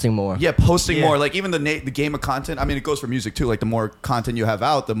 just posting more. Yeah, posting Yeah. more. Like even the game of content. I mean, it goes for music too. Like the more content you have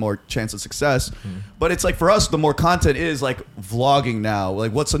out, the more chance of success. But it's like for us, the more content is like vlogging now.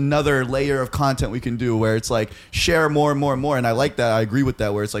 Like what's another layer of content we can do where it's like share more and more and more. And I like that. I agree with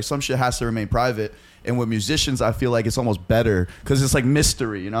that. Where it's like some shit has to remain private. And with musicians, I feel like it's almost better because it's like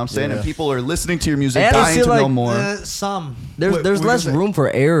mystery. You know what I'm saying? Yeah. And people are listening to your music, And I dying feel to know like, more. Some. There's What were you less gonna say? room for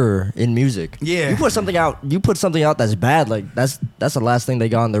error in music. Yeah. You put something out that's bad, like that's the last thing they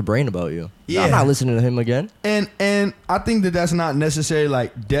got in their brain about you. Yeah. I'm not listening to him again. And I think that that's not necessarily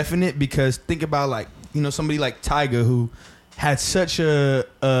like definite because think about like, you know, somebody like Tyga who had such a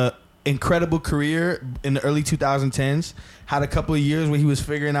incredible career in the early 2010s, had a couple of years where he was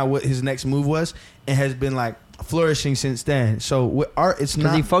figuring out what his next move was and has been like flourishing since then. So with art, it's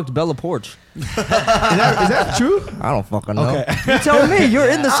Because not. he fucked Bella Porch. Is that true? I don't fucking know. Okay. You tell me. You're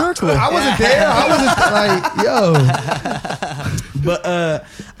in the circle. I wasn't there. I wasn't like, yo. But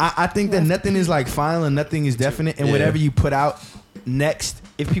I think that nothing is like final and nothing is definite. And Yeah. whatever you put out next,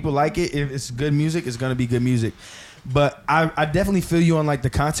 if people like it, if it's good music, it's gonna be good music. But I definitely feel you on like the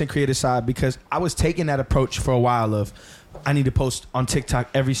content creator side because I was taking that approach for a while of I need to post on TikTok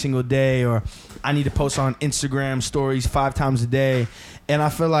every single day or I need to post on Instagram stories 5 times a day. And I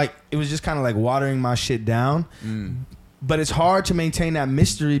feel like it was just kind of like watering my shit down. But it's hard to maintain that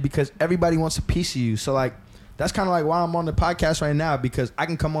mystery because everybody wants a piece of you. So like that's kind of like why I'm on the podcast right now because I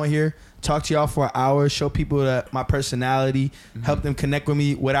can come on here, talk to y'all for an hour, show people that my personality, help them connect with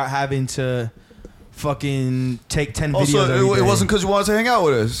me without having to fucking take 10 videos. Also, every it day. wasn't because you wanted to hang out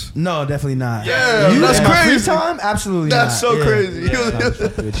with us. No, definitely not. Yeah, you that's in my free crazy. time? Absolutely That's not. so Yeah. crazy. Yeah, I'm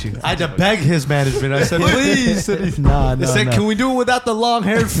fucking with you. I had to beg his management. I said, please. Nah, He said, can we do it without the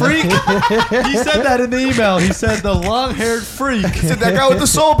long-haired freak? He said that in the email. He said the long-haired freak. Said that guy with the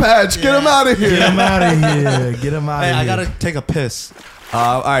soul patch. Get him out of here. Get him out of here. Get him out Hey, of here. I gotta take a piss.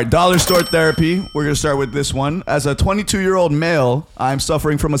 All right, dollar store therapy. We're going to start with this one. As a 22-year-old male, I'm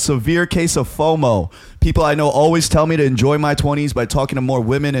suffering from a severe case of FOMO. People I know always tell me to enjoy my 20s by talking to more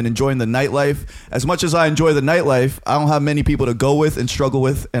women and enjoying the nightlife. As much as I enjoy the nightlife, I don't have many people to go with and struggle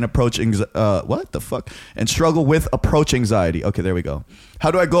with and approach And struggle with approach anxiety. Okay, there we go. How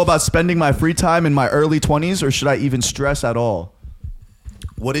do I go about spending my free time in my early 20s, or should I even stress at all?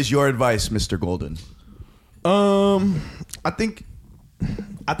 What is your advice, Mr. Goldn? I think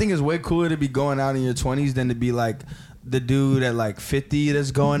it's way cooler to be going out in your 20s than to be like the dude at like 50 that's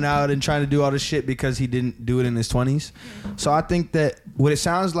going out and trying to do all this shit because he didn't do it in his 20s. So I think that what it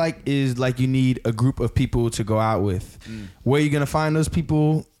sounds like is like you need a group of people to go out with. Where you going to find those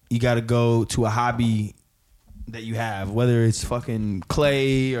people? You got to go to a hobby that you have, whether it's fucking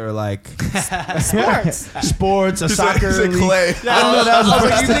clay or like Sports. a He soccer said league. clay. I don't know. That was the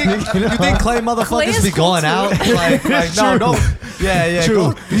first thing. You think Clay motherfuckers Clay is be cool going too. out? Like no, no. Yeah. True.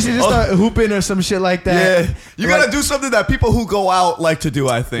 Go. You should just start hooping or some shit like that. Yeah, you gotta do something that people who go out like to do.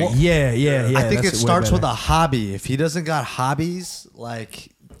 I think. Yeah. I think it that's way starts with better. a hobby. If he doesn't got hobbies, like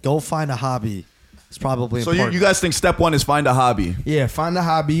go find a hobby. It's probably So important. you guys think step one is find a hobby? Yeah, find a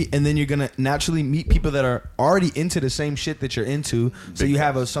hobby, and then you're gonna naturally meet people that are already into the same shit that you're into. So you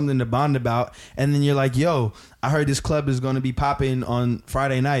have something to bond about, and then you're like, "Yo, I heard this club is gonna be popping on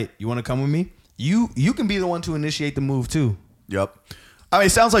Friday night. You want to come with me?" You can be the one to initiate the move too. Yep. I mean,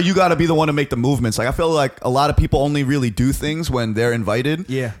 it sounds like you got to be the one to make the movements. Like, I feel like a lot of people only really do things when they're invited.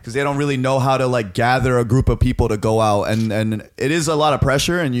 Yeah. Because they don't really know how to like gather a group of people to go out, and it is a lot of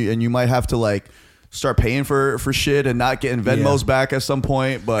pressure, and you might have to like start paying for shit and not getting Venmos back at some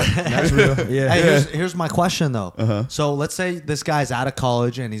point. But That's real. Yeah. Hey, here's my question though. Uh-huh. So let's say this guy's out of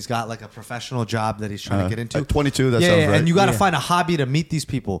college and he's got like a professional job that he's trying to get into. 22. That sounds right. And you got to Yeah. find a hobby to meet these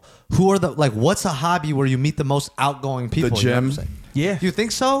people. Who are the like? What's a hobby where you meet the most outgoing people? The You know what I'm gym. saying? Yeah. You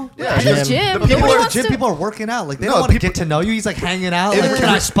think so? Yeah, The just- gym. the Nobody people People wants gym to- people are working out. Like they No, don't want to people- get to know you. He's like hanging out. It Like, really- can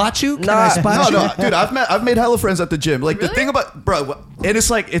I spot you? Can Nah. I spot No, you? no, dude, I've made hella friends at the gym. Like the Really? thing about and it's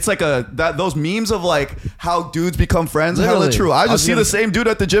like those memes of like how dudes become friends. Hella Literally. true. I I was just see gonna- the same dude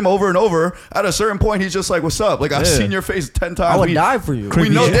at the gym over and over. At a certain point, he's just like, "What's up?" Like I've Yeah. seen your face 10 times. I would We- die for you. We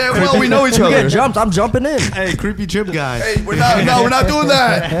know damn well we know each You other. get jumped, I'm jumping in. Hey, creepy gym guy. Hey, we're not doing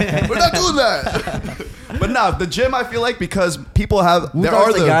that. We're not doing that. But no, the gym I feel like because people have Who's there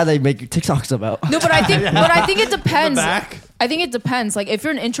are the guy they make TikToks about? No, but I think it depends. back. I think it depends. Like if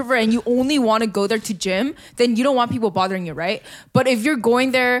you're an introvert and you only want to go there to gym, then you don't want people bothering you, right? But if you're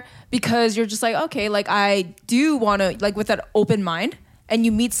going there because you're just like, okay, like I do want to, like with that open mind, and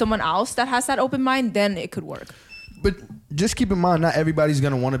you meet someone else that has that open mind, then it could work. But just keep in mind, not everybody's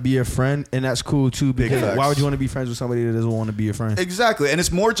gonna want to be your friend, and that's cool too. Because facts. why would you want to be friends with somebody that doesn't want to be your friend? Exactly. And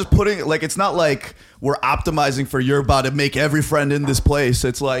it's more just putting like it's not like we're optimizing for you're about to make every friend in this place.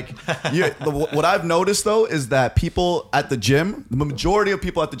 It's like what I've noticed though is that people at the gym, the majority of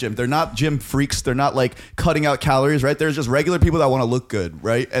people at the gym, they're not gym freaks. They're not like cutting out calories, right? They're just regular people that want to look good,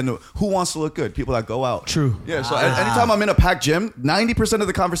 right? And who wants to look good? People that go out. True. Yeah. So anytime I'm in a packed gym, 90% of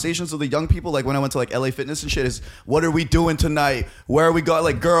the conversations with the young people, like when I went to like LA Fitness and shit, is what are we doing tonight? Where are we going?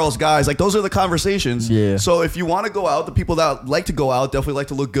 Like girls, guys, like those are the conversations. Yeah. So if you want to go out, the people that like to go out definitely like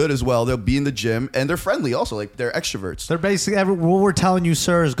to look good as well. They'll be in the gym and they're friendly also. Like they're extroverts. They're basically what we're telling you,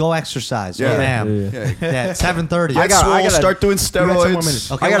 sir, is go exercise. Yeah. Yeah, ma'am. Yeah. Yeah, it's 7:30. Get I swole, gotta- start doing got 10 more steroids.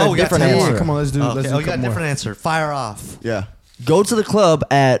 minutes. Okay, I got a we got different 10 answer. more. Come on, let's do. Okay, Let's do you a got a couple more. different answer. Fire off. Yeah. Go to the club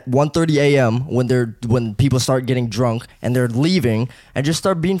at 1:30 a.m. when people start getting drunk and they're leaving, and just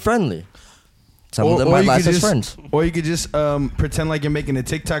start being friendly. Some of them might you last could as just, friends. or you could just pretend like you're making a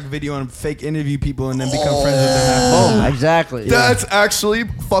TikTok video and fake interview people and then become friends with them. Boom. Exactly. That's actually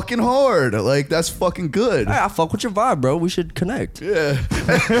fucking hard. Like that's fucking good. Hey, I fuck with your vibe, bro. We should connect. Yeah.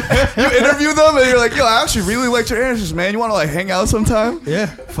 You interview them and you're like, yo, I actually really liked your answers, man. You want to like hang out sometime? Yeah,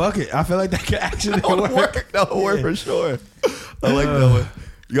 fuck it. I feel like that could actually That would work. That would work for sure. I like that one.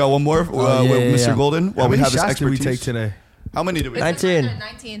 You got one more with Mr. yeah. Golden? While How we many have this shots did we expertise. take today? How many did we? 19.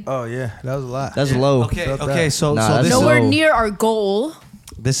 19. Oh yeah, that was a lot. That's low. Okay, Felt okay. that. So, Nah, so that's this, Nowhere So- near our goal.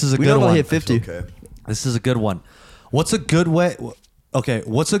 this is a We good normally one. hit 50. Okay. This is a good one. What's a good way? Okay,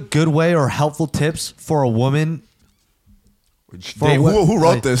 what's a good way or helpful tips for a woman? Dave, who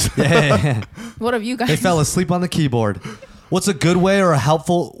wrote this? Yeah, What have you guys? they fell asleep on the keyboard. What's a good way or a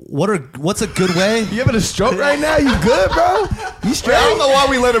helpful? What's a good way? You having a stroke right now? You good, bro? You straight? I don't know why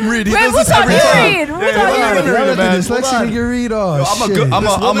we let him read. He Wait, does what's this on every you time. read? What's on you let me read? read it, man. Dyslexia nigga read. Oh, Yo, I'm a shit. good. I'm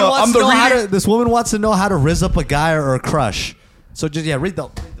This woman wants the to know how reader. to. This woman wants to know how to rizz up a guy or a crush. So just read the.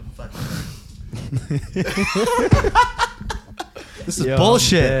 This is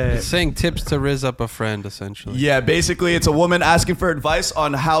bullshit. It's saying tips to rizz up a friend, essentially. Yeah, basically, it's a woman asking for advice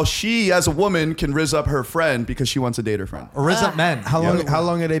on how she, as a woman, can rizz up her friend because she wants to date her friend. Or rizz up men. How long? How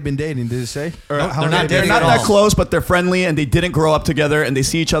long have they been dating? Did it say? Or No, how they're long not have they They're been not at that all. close, but they're friendly, and they didn't grow up together, and they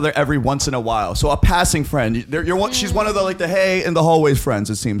see each other every once in a while. So a passing friend. She's one of the like the hey in the hallways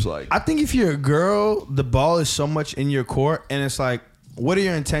friends. It seems like. I think if you're a girl, the ball is so much in your court, and it's like, what are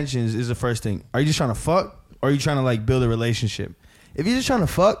your intentions? Is the first thing. Are you just trying to fuck, or are you trying to like build a relationship? If you're just trying to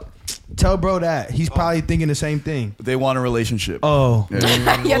fuck, tell bro that he's probably thinking the same thing. They want a relationship. Oh, You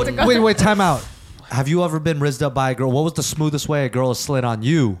have to go. Wait, time out. Have you ever been rizzed up by a girl? What was the smoothest way a girl has slid on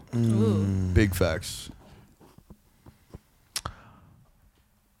you? Big facts.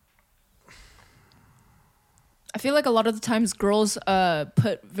 I feel like a lot of the times girls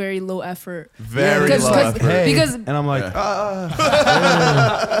put very low effort. Very low effort. Hey, because and I'm like,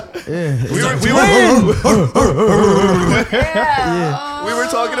 We were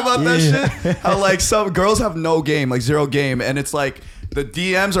talking about that shit. How like some girls have no game, like zero game, and it's like the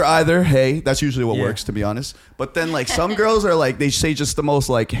DMs are either hey, that's usually what works to be honest. But then like some girls are like they say just the most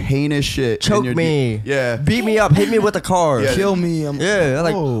like heinous shit. Choke me. Beat me up. Hit me with a car. Yeah. kill me.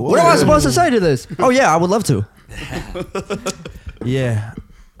 Like, what am I supposed to say to this? Oh yeah, I would love to. Yeah.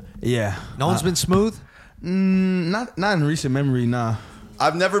 No one's been smooth. Not in recent memory, nah.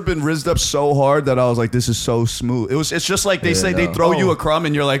 I've never been rizzed up so hard that I was like, this is so smooth. It's just like they say they throw you a crumb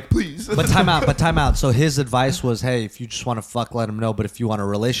and you're like, please. But time out. So his advice was, hey, if you just want to fuck, let him know. But if you want a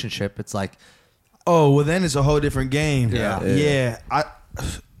relationship, it's like, Oh, well then it's a whole different game. Yeah.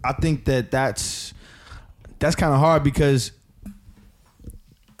 I think that's kind of hard because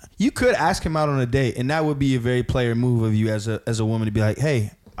you could ask him out on a date, and that would be a very player move of you as a woman to be like,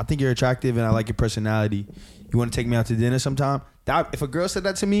 hey, I think you're attractive and I like your personality. You want to take me out to dinner sometime? If a girl said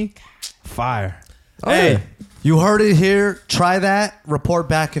that to me, fire. hey, you heard it here. Try that. Report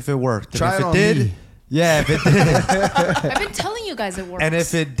back if it worked. Try and if it it on did, me. yeah, if it did, I've been telling you guys it works. and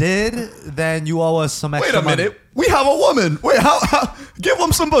if it did, then you owe us some Wait extra a minute. money. We have a woman. Wait, how give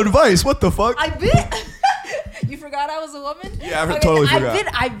them some advice. What the fuck? I've been. You forgot I was a woman? Yeah, I totally forgot.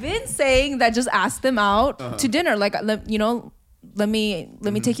 I've been saying that just ask them out to dinner. Like, you know, let me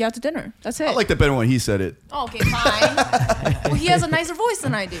take you out to dinner. That's it. I liked it better when he said it. Oh, okay, fine. Well, he has a nicer voice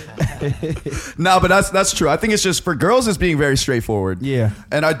than I do. No, but that's true. I think it's just for girls, it's being very straightforward. Yeah.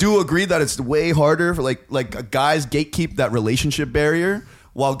 And I do agree that it's way harder for like guys gatekeep that relationship barrier.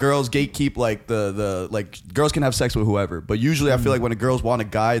 While girls gatekeep like the girls can have sex with whoever, but usually I feel like when the girls want a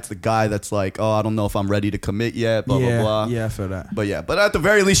guy, it's the guy that's like, oh, I don't know if I'm ready to commit yet, blah blah blah. Yeah, I feel that. But at the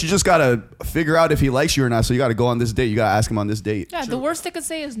very least, you just gotta figure out if he likes you or not. So you gotta go on this date. You gotta ask him on this date. Yeah, the worst they could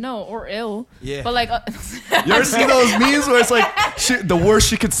say is no or ill. Yeah. But like, You ever see those memes where it's like the worst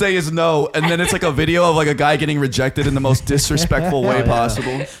she could say is no, and then it's like a video of like a guy getting rejected in the most disrespectful way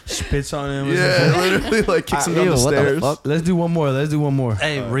possible. Spits on him. Yeah, literally like kicks him down the Ew, what the stairs. fuck? Let's do one more.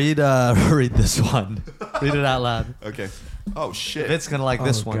 Hey, read this one. Read it out loud. Okay. Oh shit. Vince's gonna like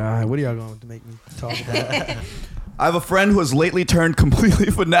this one. God, what are y'all going to make me talk about? I have a friend who has lately turned completely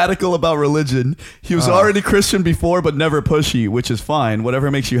fanatical about religion. He was already Christian before, but never pushy, which is fine.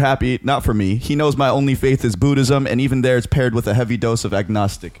 Whatever makes you happy, not for me. He knows my only faith is Buddhism, and even there it's paired with a heavy dose of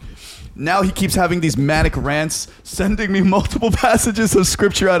agnostic. Now he keeps having these manic rants, sending me multiple passages of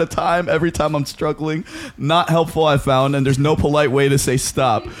scripture at a time every time I'm struggling. Not helpful, I found, and there's no polite way to say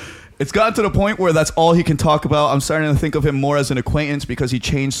stop. It's gotten to the point where that's all he can talk about. I'm starting to think of him more as an acquaintance because he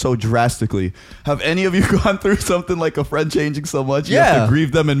changed so drastically. Have any of you gone through something like a friend changing so much you have to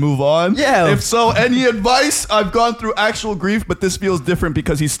grieve them and move on? Yeah. If so, any advice? I've gone through actual grief, but this feels different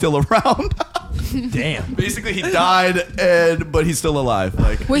because he's still around. Damn. Basically, he died, but he's still alive.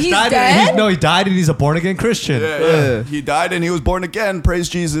 Like, wait, he's Died dead? and he died and he's a born again Christian. yeah. He died and he was born again. Praise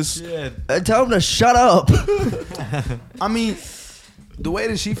Jesus. Tell him to shut up. I mean, the way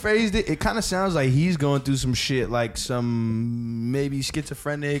that she phrased it, it kind of sounds like he's going through some shit, like some maybe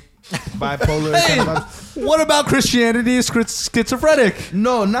schizophrenic, bipolar. kind of What about Christianity is schizophrenic?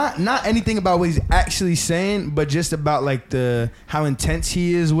 No, not anything about what he's actually saying, but just about like how intense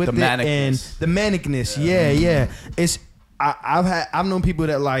he is with The it and manicness. the manicness. Yeah. It's I've known people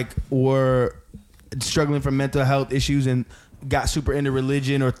that like were struggling from mental health issues and got super into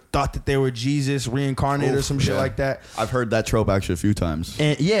religion or thought that they were Jesus reincarnated or some shit like that. I've heard that trope actually a few times.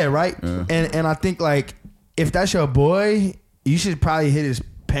 And right. Yeah. And I think like if that's your boy, you should probably hit his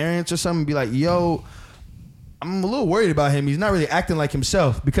parents or something and be like, yo, I'm a little worried about him. He's not really acting like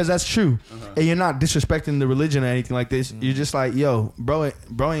himself, because that's true. And you're not disrespecting the religion or anything like this. You're just like, yo, bro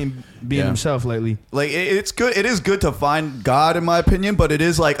ain't being himself lately. Like it's good. It is good to find God, in my opinion, but it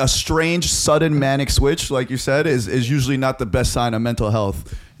is like a strange, sudden manic switch, like you said, is usually not the best sign of mental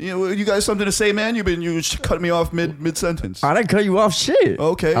health. You guys something to say, man? You cut me off mid sentence. I didn't cut you off shit.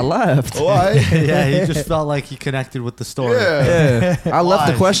 Okay. I laughed. Oh, I Yeah, he just felt like he connected with the story. yeah. I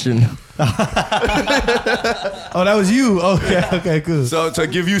left the question. Oh, that was you. Okay, cool. So to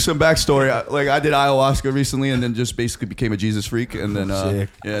give you some backstory, I did ayahuasca recently, and then just basically became a Jesus freak, and then Sick.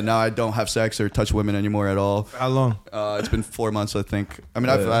 now I don't have sex or touch women anymore at all. How long? It's been 4 months, I think. I mean,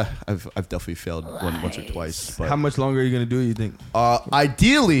 I've definitely failed once or twice. But How much longer are you gonna do it, you think?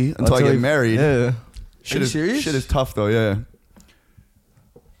 ideally, until I get married. Yeah. Shit you serious? Shit is tough though. Yeah.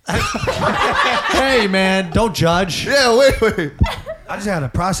 Hey, man, don't judge. Yeah. Wait. I just had to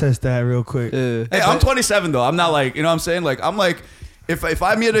process that real quick. Hey, I'm 27 though. I'm not like, you know what I'm saying? Like, I'm like, if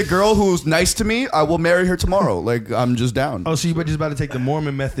I meet a girl who's nice to me, I will marry her tomorrow. Like I'm just down. Oh, so you just about to take the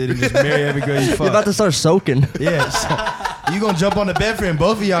Mormon method and just marry every girl you fuck? You're about to start soaking. Yes. You gonna jump on the bed frame,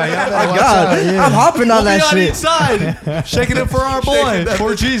 both of y'all. Y'all better Oh watch God, out. Yeah. I'm hopping on that shit. inside, shaking it for our boy,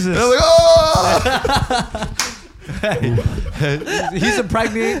 for Jesus. They're like, oh! He's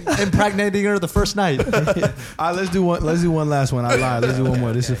impregnating her the first night. All right, let's do one. Let's do one last one. I lied. Let's do one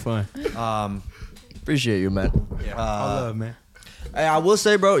more. This is fun. Appreciate you, man. I love, man. Hey, I will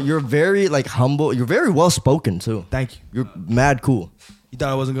say, bro, you're very like humble. You're very well spoken too. Thank you. You're mad cool. You thought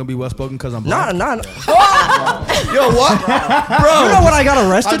I wasn't gonna be well spoken because I'm Nah, black? Yo, what? bro. You know what I got I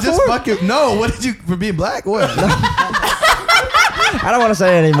arrested just for? fucking no. What did you for being black? What? I don't want to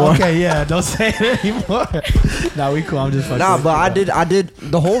say it anymore. Okay, yeah. Don't say it anymore. Nah, we cool. I'm just fucking. Nah, with but you. I did.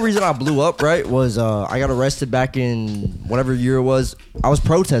 The whole reason I blew up, right, was I got arrested back in whatever year it was. I was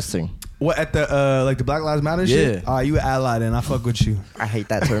protesting. What at the like the Black Lives Matter shit? Yeah. All right, you an ally then. I fuck with you. I hate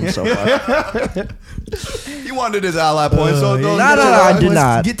that term so much. He wanted his ally points. So yeah. don't Nah, nah, I did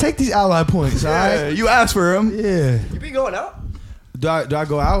not. Take these ally points. All Yeah, right. you asked for him. Yeah. You be going out? Do I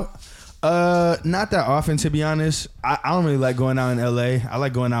go out? Not that often, to be honest. I don't really like going out in LA. I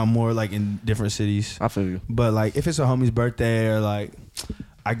like going out more like in different cities. I feel you. But like if it's a homie's birthday or like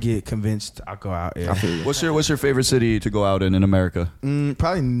I get convinced, I'll go out. Yeah. I feel you. What's your favorite city to go out in America?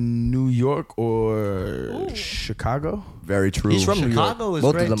 Probably New York or Chicago. Very true. He's from New York. Chicago is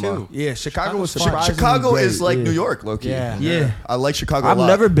Both great of them too. are. Yeah, Chicago was fun. surprisingly Chicago great. is like Yeah. New York, low key. Yeah. Yeah. I like Chicago. I've a lot.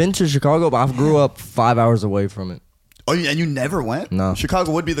 never been to Chicago, but I grew up 5 hours away from it. Oh, and you never went? No.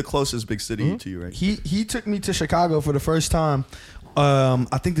 Chicago would be the closest big city to you, right? He took me to Chicago for the first time.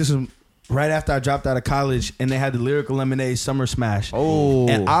 I think this was right after I dropped out of college, and they had the Lyrical Lemonade Summer Smash. Oh.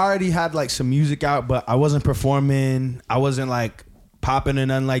 And I already had like some music out, but I wasn't performing. I wasn't like popping or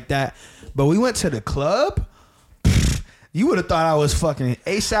nothing like that. But we went to the club. You would have thought I was fucking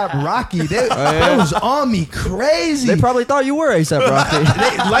ASAP Rocky. They was on me crazy. They probably thought you were ASAP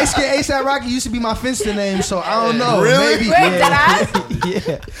Rocky. Light skin ASAP Rocky used to be my Finsta name, so I don't know. Really? Maybe. Wait, yeah.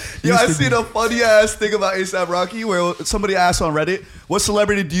 yeah. Yo, I Used to seen be. a funny ass thing about ASAP Rocky where somebody asked on Reddit, "What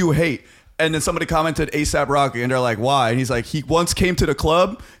celebrity do you hate?" And then somebody commented ASAP Rocky, and they're like, "Why?" And he's like, "He once came to the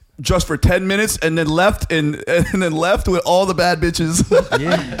club just for 10 minutes and then left and then left with all the bad bitches."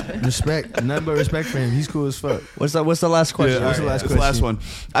 Yeah, respect. Nothing but respect for him. He's cool as fuck. What's the last question? What's the last This last question? one.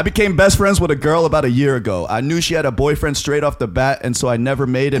 I became best friends with a girl about a year ago. I knew she had a boyfriend straight off the bat, and so I never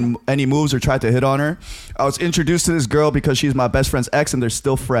made any moves or tried to hit on her. I was introduced to this girl because she's my best friend's ex, and they're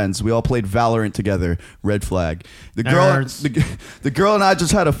still friends. We all played Valorant together. Red flag. The girl and I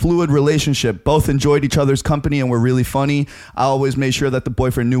just had a fluid relationship. Both enjoyed each other's company and were really funny. I always made sure that the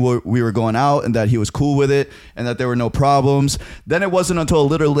boyfriend knew we were going out and that he was cool with it and that there were no problems. Then it wasn't until a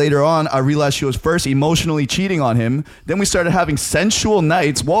little later on I realized she was first emotionally cheating on him. Then we started having sensual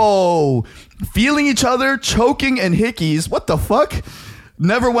nights. Whoa. Feeling each other, choking and hickeys. What the fuck?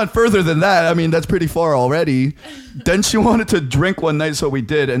 Never went further than that. I mean, that's pretty far already. Then she wanted to drink one night, so we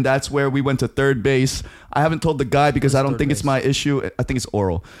did, and that's where we went to third base. I haven't told the guy because I don't think it's my issue. I think it's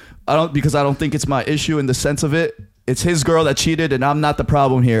oral. I don't think it's my issue in the sense of it. It's his girl that cheated, and I'm not the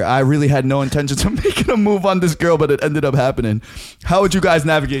problem here. I really had no intentions of making a move on this girl, but it ended up happening. How would you guys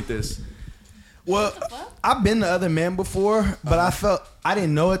navigate this? Well, I've been the other man before, but I felt I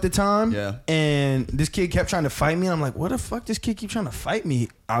didn't know at the time. Yeah. And this kid kept trying to fight me, and I'm like, what the fuck? This kid keep trying to fight me.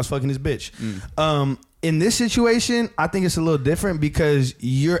 I was fucking this bitch. In this situation, I think it's a little different because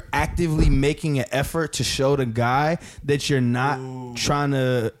you're actively making an effort to show the guy that you're not trying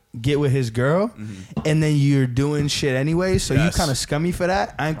to get with his girl, and then you're doing shit anyway. So you Yes. kind of scummy for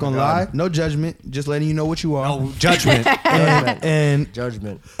that. I ain't gonna lie. No judgment. Just letting you know what you are. No judgment. and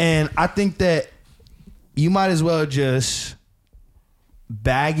Judgment. and I think that you might as well just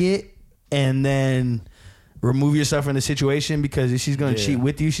bag it and then remove yourself from the situation, because if she's going to cheat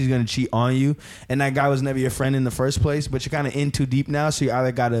with you, she's going to cheat on you. And that guy was never your friend in the first place, but you're kind of in too deep now. So you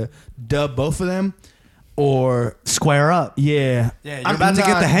either got to dub both of them or Square up. yeah. Yeah, you're about to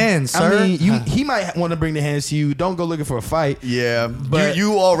get the hands, sir. I mean, he might want to bring the hands to you. Don't go looking for a fight. Yeah, But-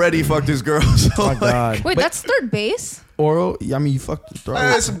 you already fucked this girl. So Oh like, God. Wait, that's third base? Oral, I mean, you fucked the throat.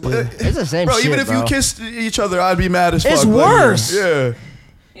 it's It's the same bro, shit, even if bro. you kissed each other, I'd be mad as fuck. It's Like, worse. Yeah.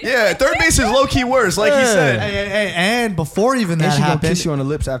 Yeah, third base is low key worse, like he Yeah. said. Hey, and before even And that she gonna happened, kiss you on the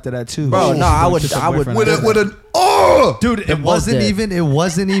lips after that too. Bro, no, I would- Kiss her I would- boyfriend. With an oh, dude, it both wasn't dead.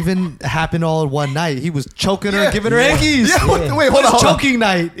 even happened all in one night. He was choking her, giving her eggies. Yeah, wait, hold It was on. choking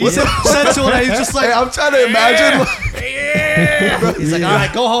night. He said sensual night. He's just like, Hey, I'm trying to imagine. he's like, all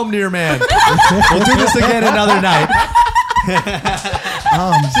right, go home to your man. We'll do this again another night.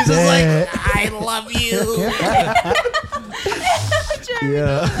 I'm She's just dead. like, I love you.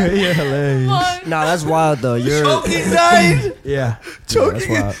 Yeah, yeah, hilarious. Fuck. Nah, that's wild though. You're Night. Yeah, Choking. that's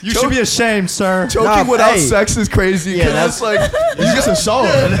wild. You should be ashamed, sir. Choking Nah, without hey. sex is crazy. Yeah, Yeah, that's like You just assault.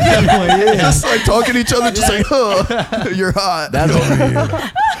 just like talking to each other, just like, oh, you're hot. that's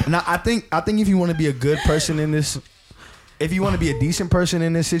Now, I think if you want to be a good person in this, if you want to be a decent person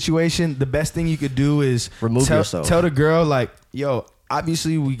in this situation, the best thing you could do is Remove yourself. Tell the girl like, yo,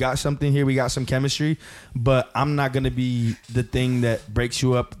 obviously we got something here, we got some chemistry, but I'm not gonna be the thing that breaks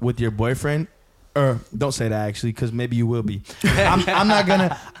you up with your boyfriend. Or don't say that actually, because maybe you will be. I'm not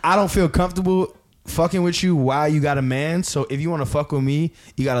gonna. I don't feel comfortable fucking with you while you got a man. So if you want to fuck with me,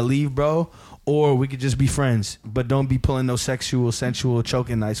 you gotta leave, bro. Or we could just be friends, but don't be pulling no sexual, sensual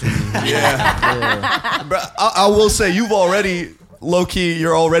choking nights with me. Yeah. Bro, I will say you've already low key.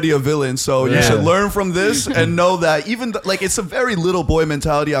 You're already a villain, so you Yeah. should learn from this and know that even like it's a very little boy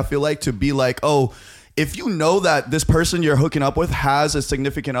mentality. I feel like to be like, oh, if you know that this person you're hooking up with has a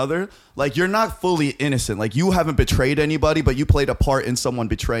significant other, like you're not fully innocent. Like you haven't betrayed anybody, but you played a part in someone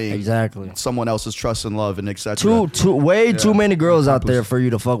betraying exactly. someone else's trust and love and etc. Too many girls out there for you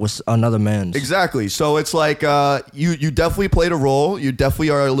to fuck with another man's. Exactly. So it's like you definitely played a role. You definitely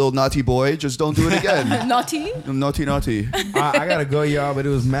are a little naughty boy. Just don't do it again. Naughty. Naughty. I gotta go, y'all, but it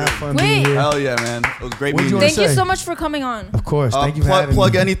was mad fun Wait. being here. Hell yeah, man. It was great What'd meeting you you. Thank you say? so much for coming on. Of course, thank you for having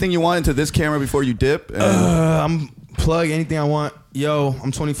Plug me. anything you want into this camera before you dip. And I'm plug anything I want. Yo,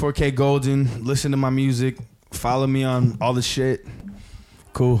 I'm 24K Goldn. Listen to my music. Follow me on all the shit.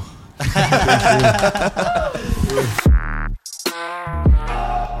 Cool.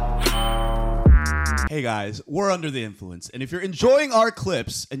 Hey guys, we're Under the Influence, and if you're enjoying our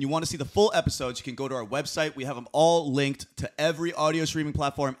clips and you want to see the full episodes, you can go to our website. We have them all linked to every audio streaming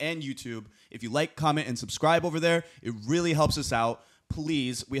platform and YouTube. If you like, comment, and subscribe over there, it really helps us out.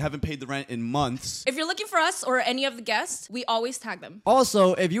 Please, we haven't paid the rent in months. If you're looking for us or any of the guests, we always tag them.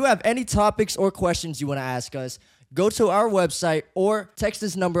 Also, if you have any topics or questions you want to ask us, go to our website or text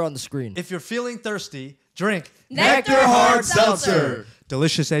this number on the screen. If you're feeling thirsty, drink Nectar Hard Seltzer.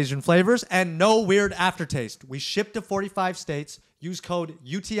 Delicious Asian flavors and no weird aftertaste. We ship to 45 states. Use code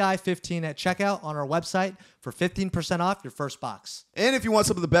UTI15 at checkout on our website for 15% off your first box. And if you want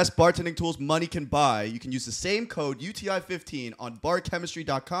some of the best bartending tools money can buy, you can use the same code UTI15 on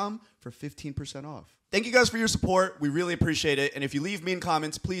barchemistry.com for 15% off. Thank you guys for your support. We really appreciate it. And if you leave mean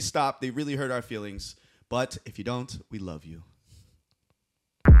comments, please stop. They really hurt our feelings. But if you don't, we love you.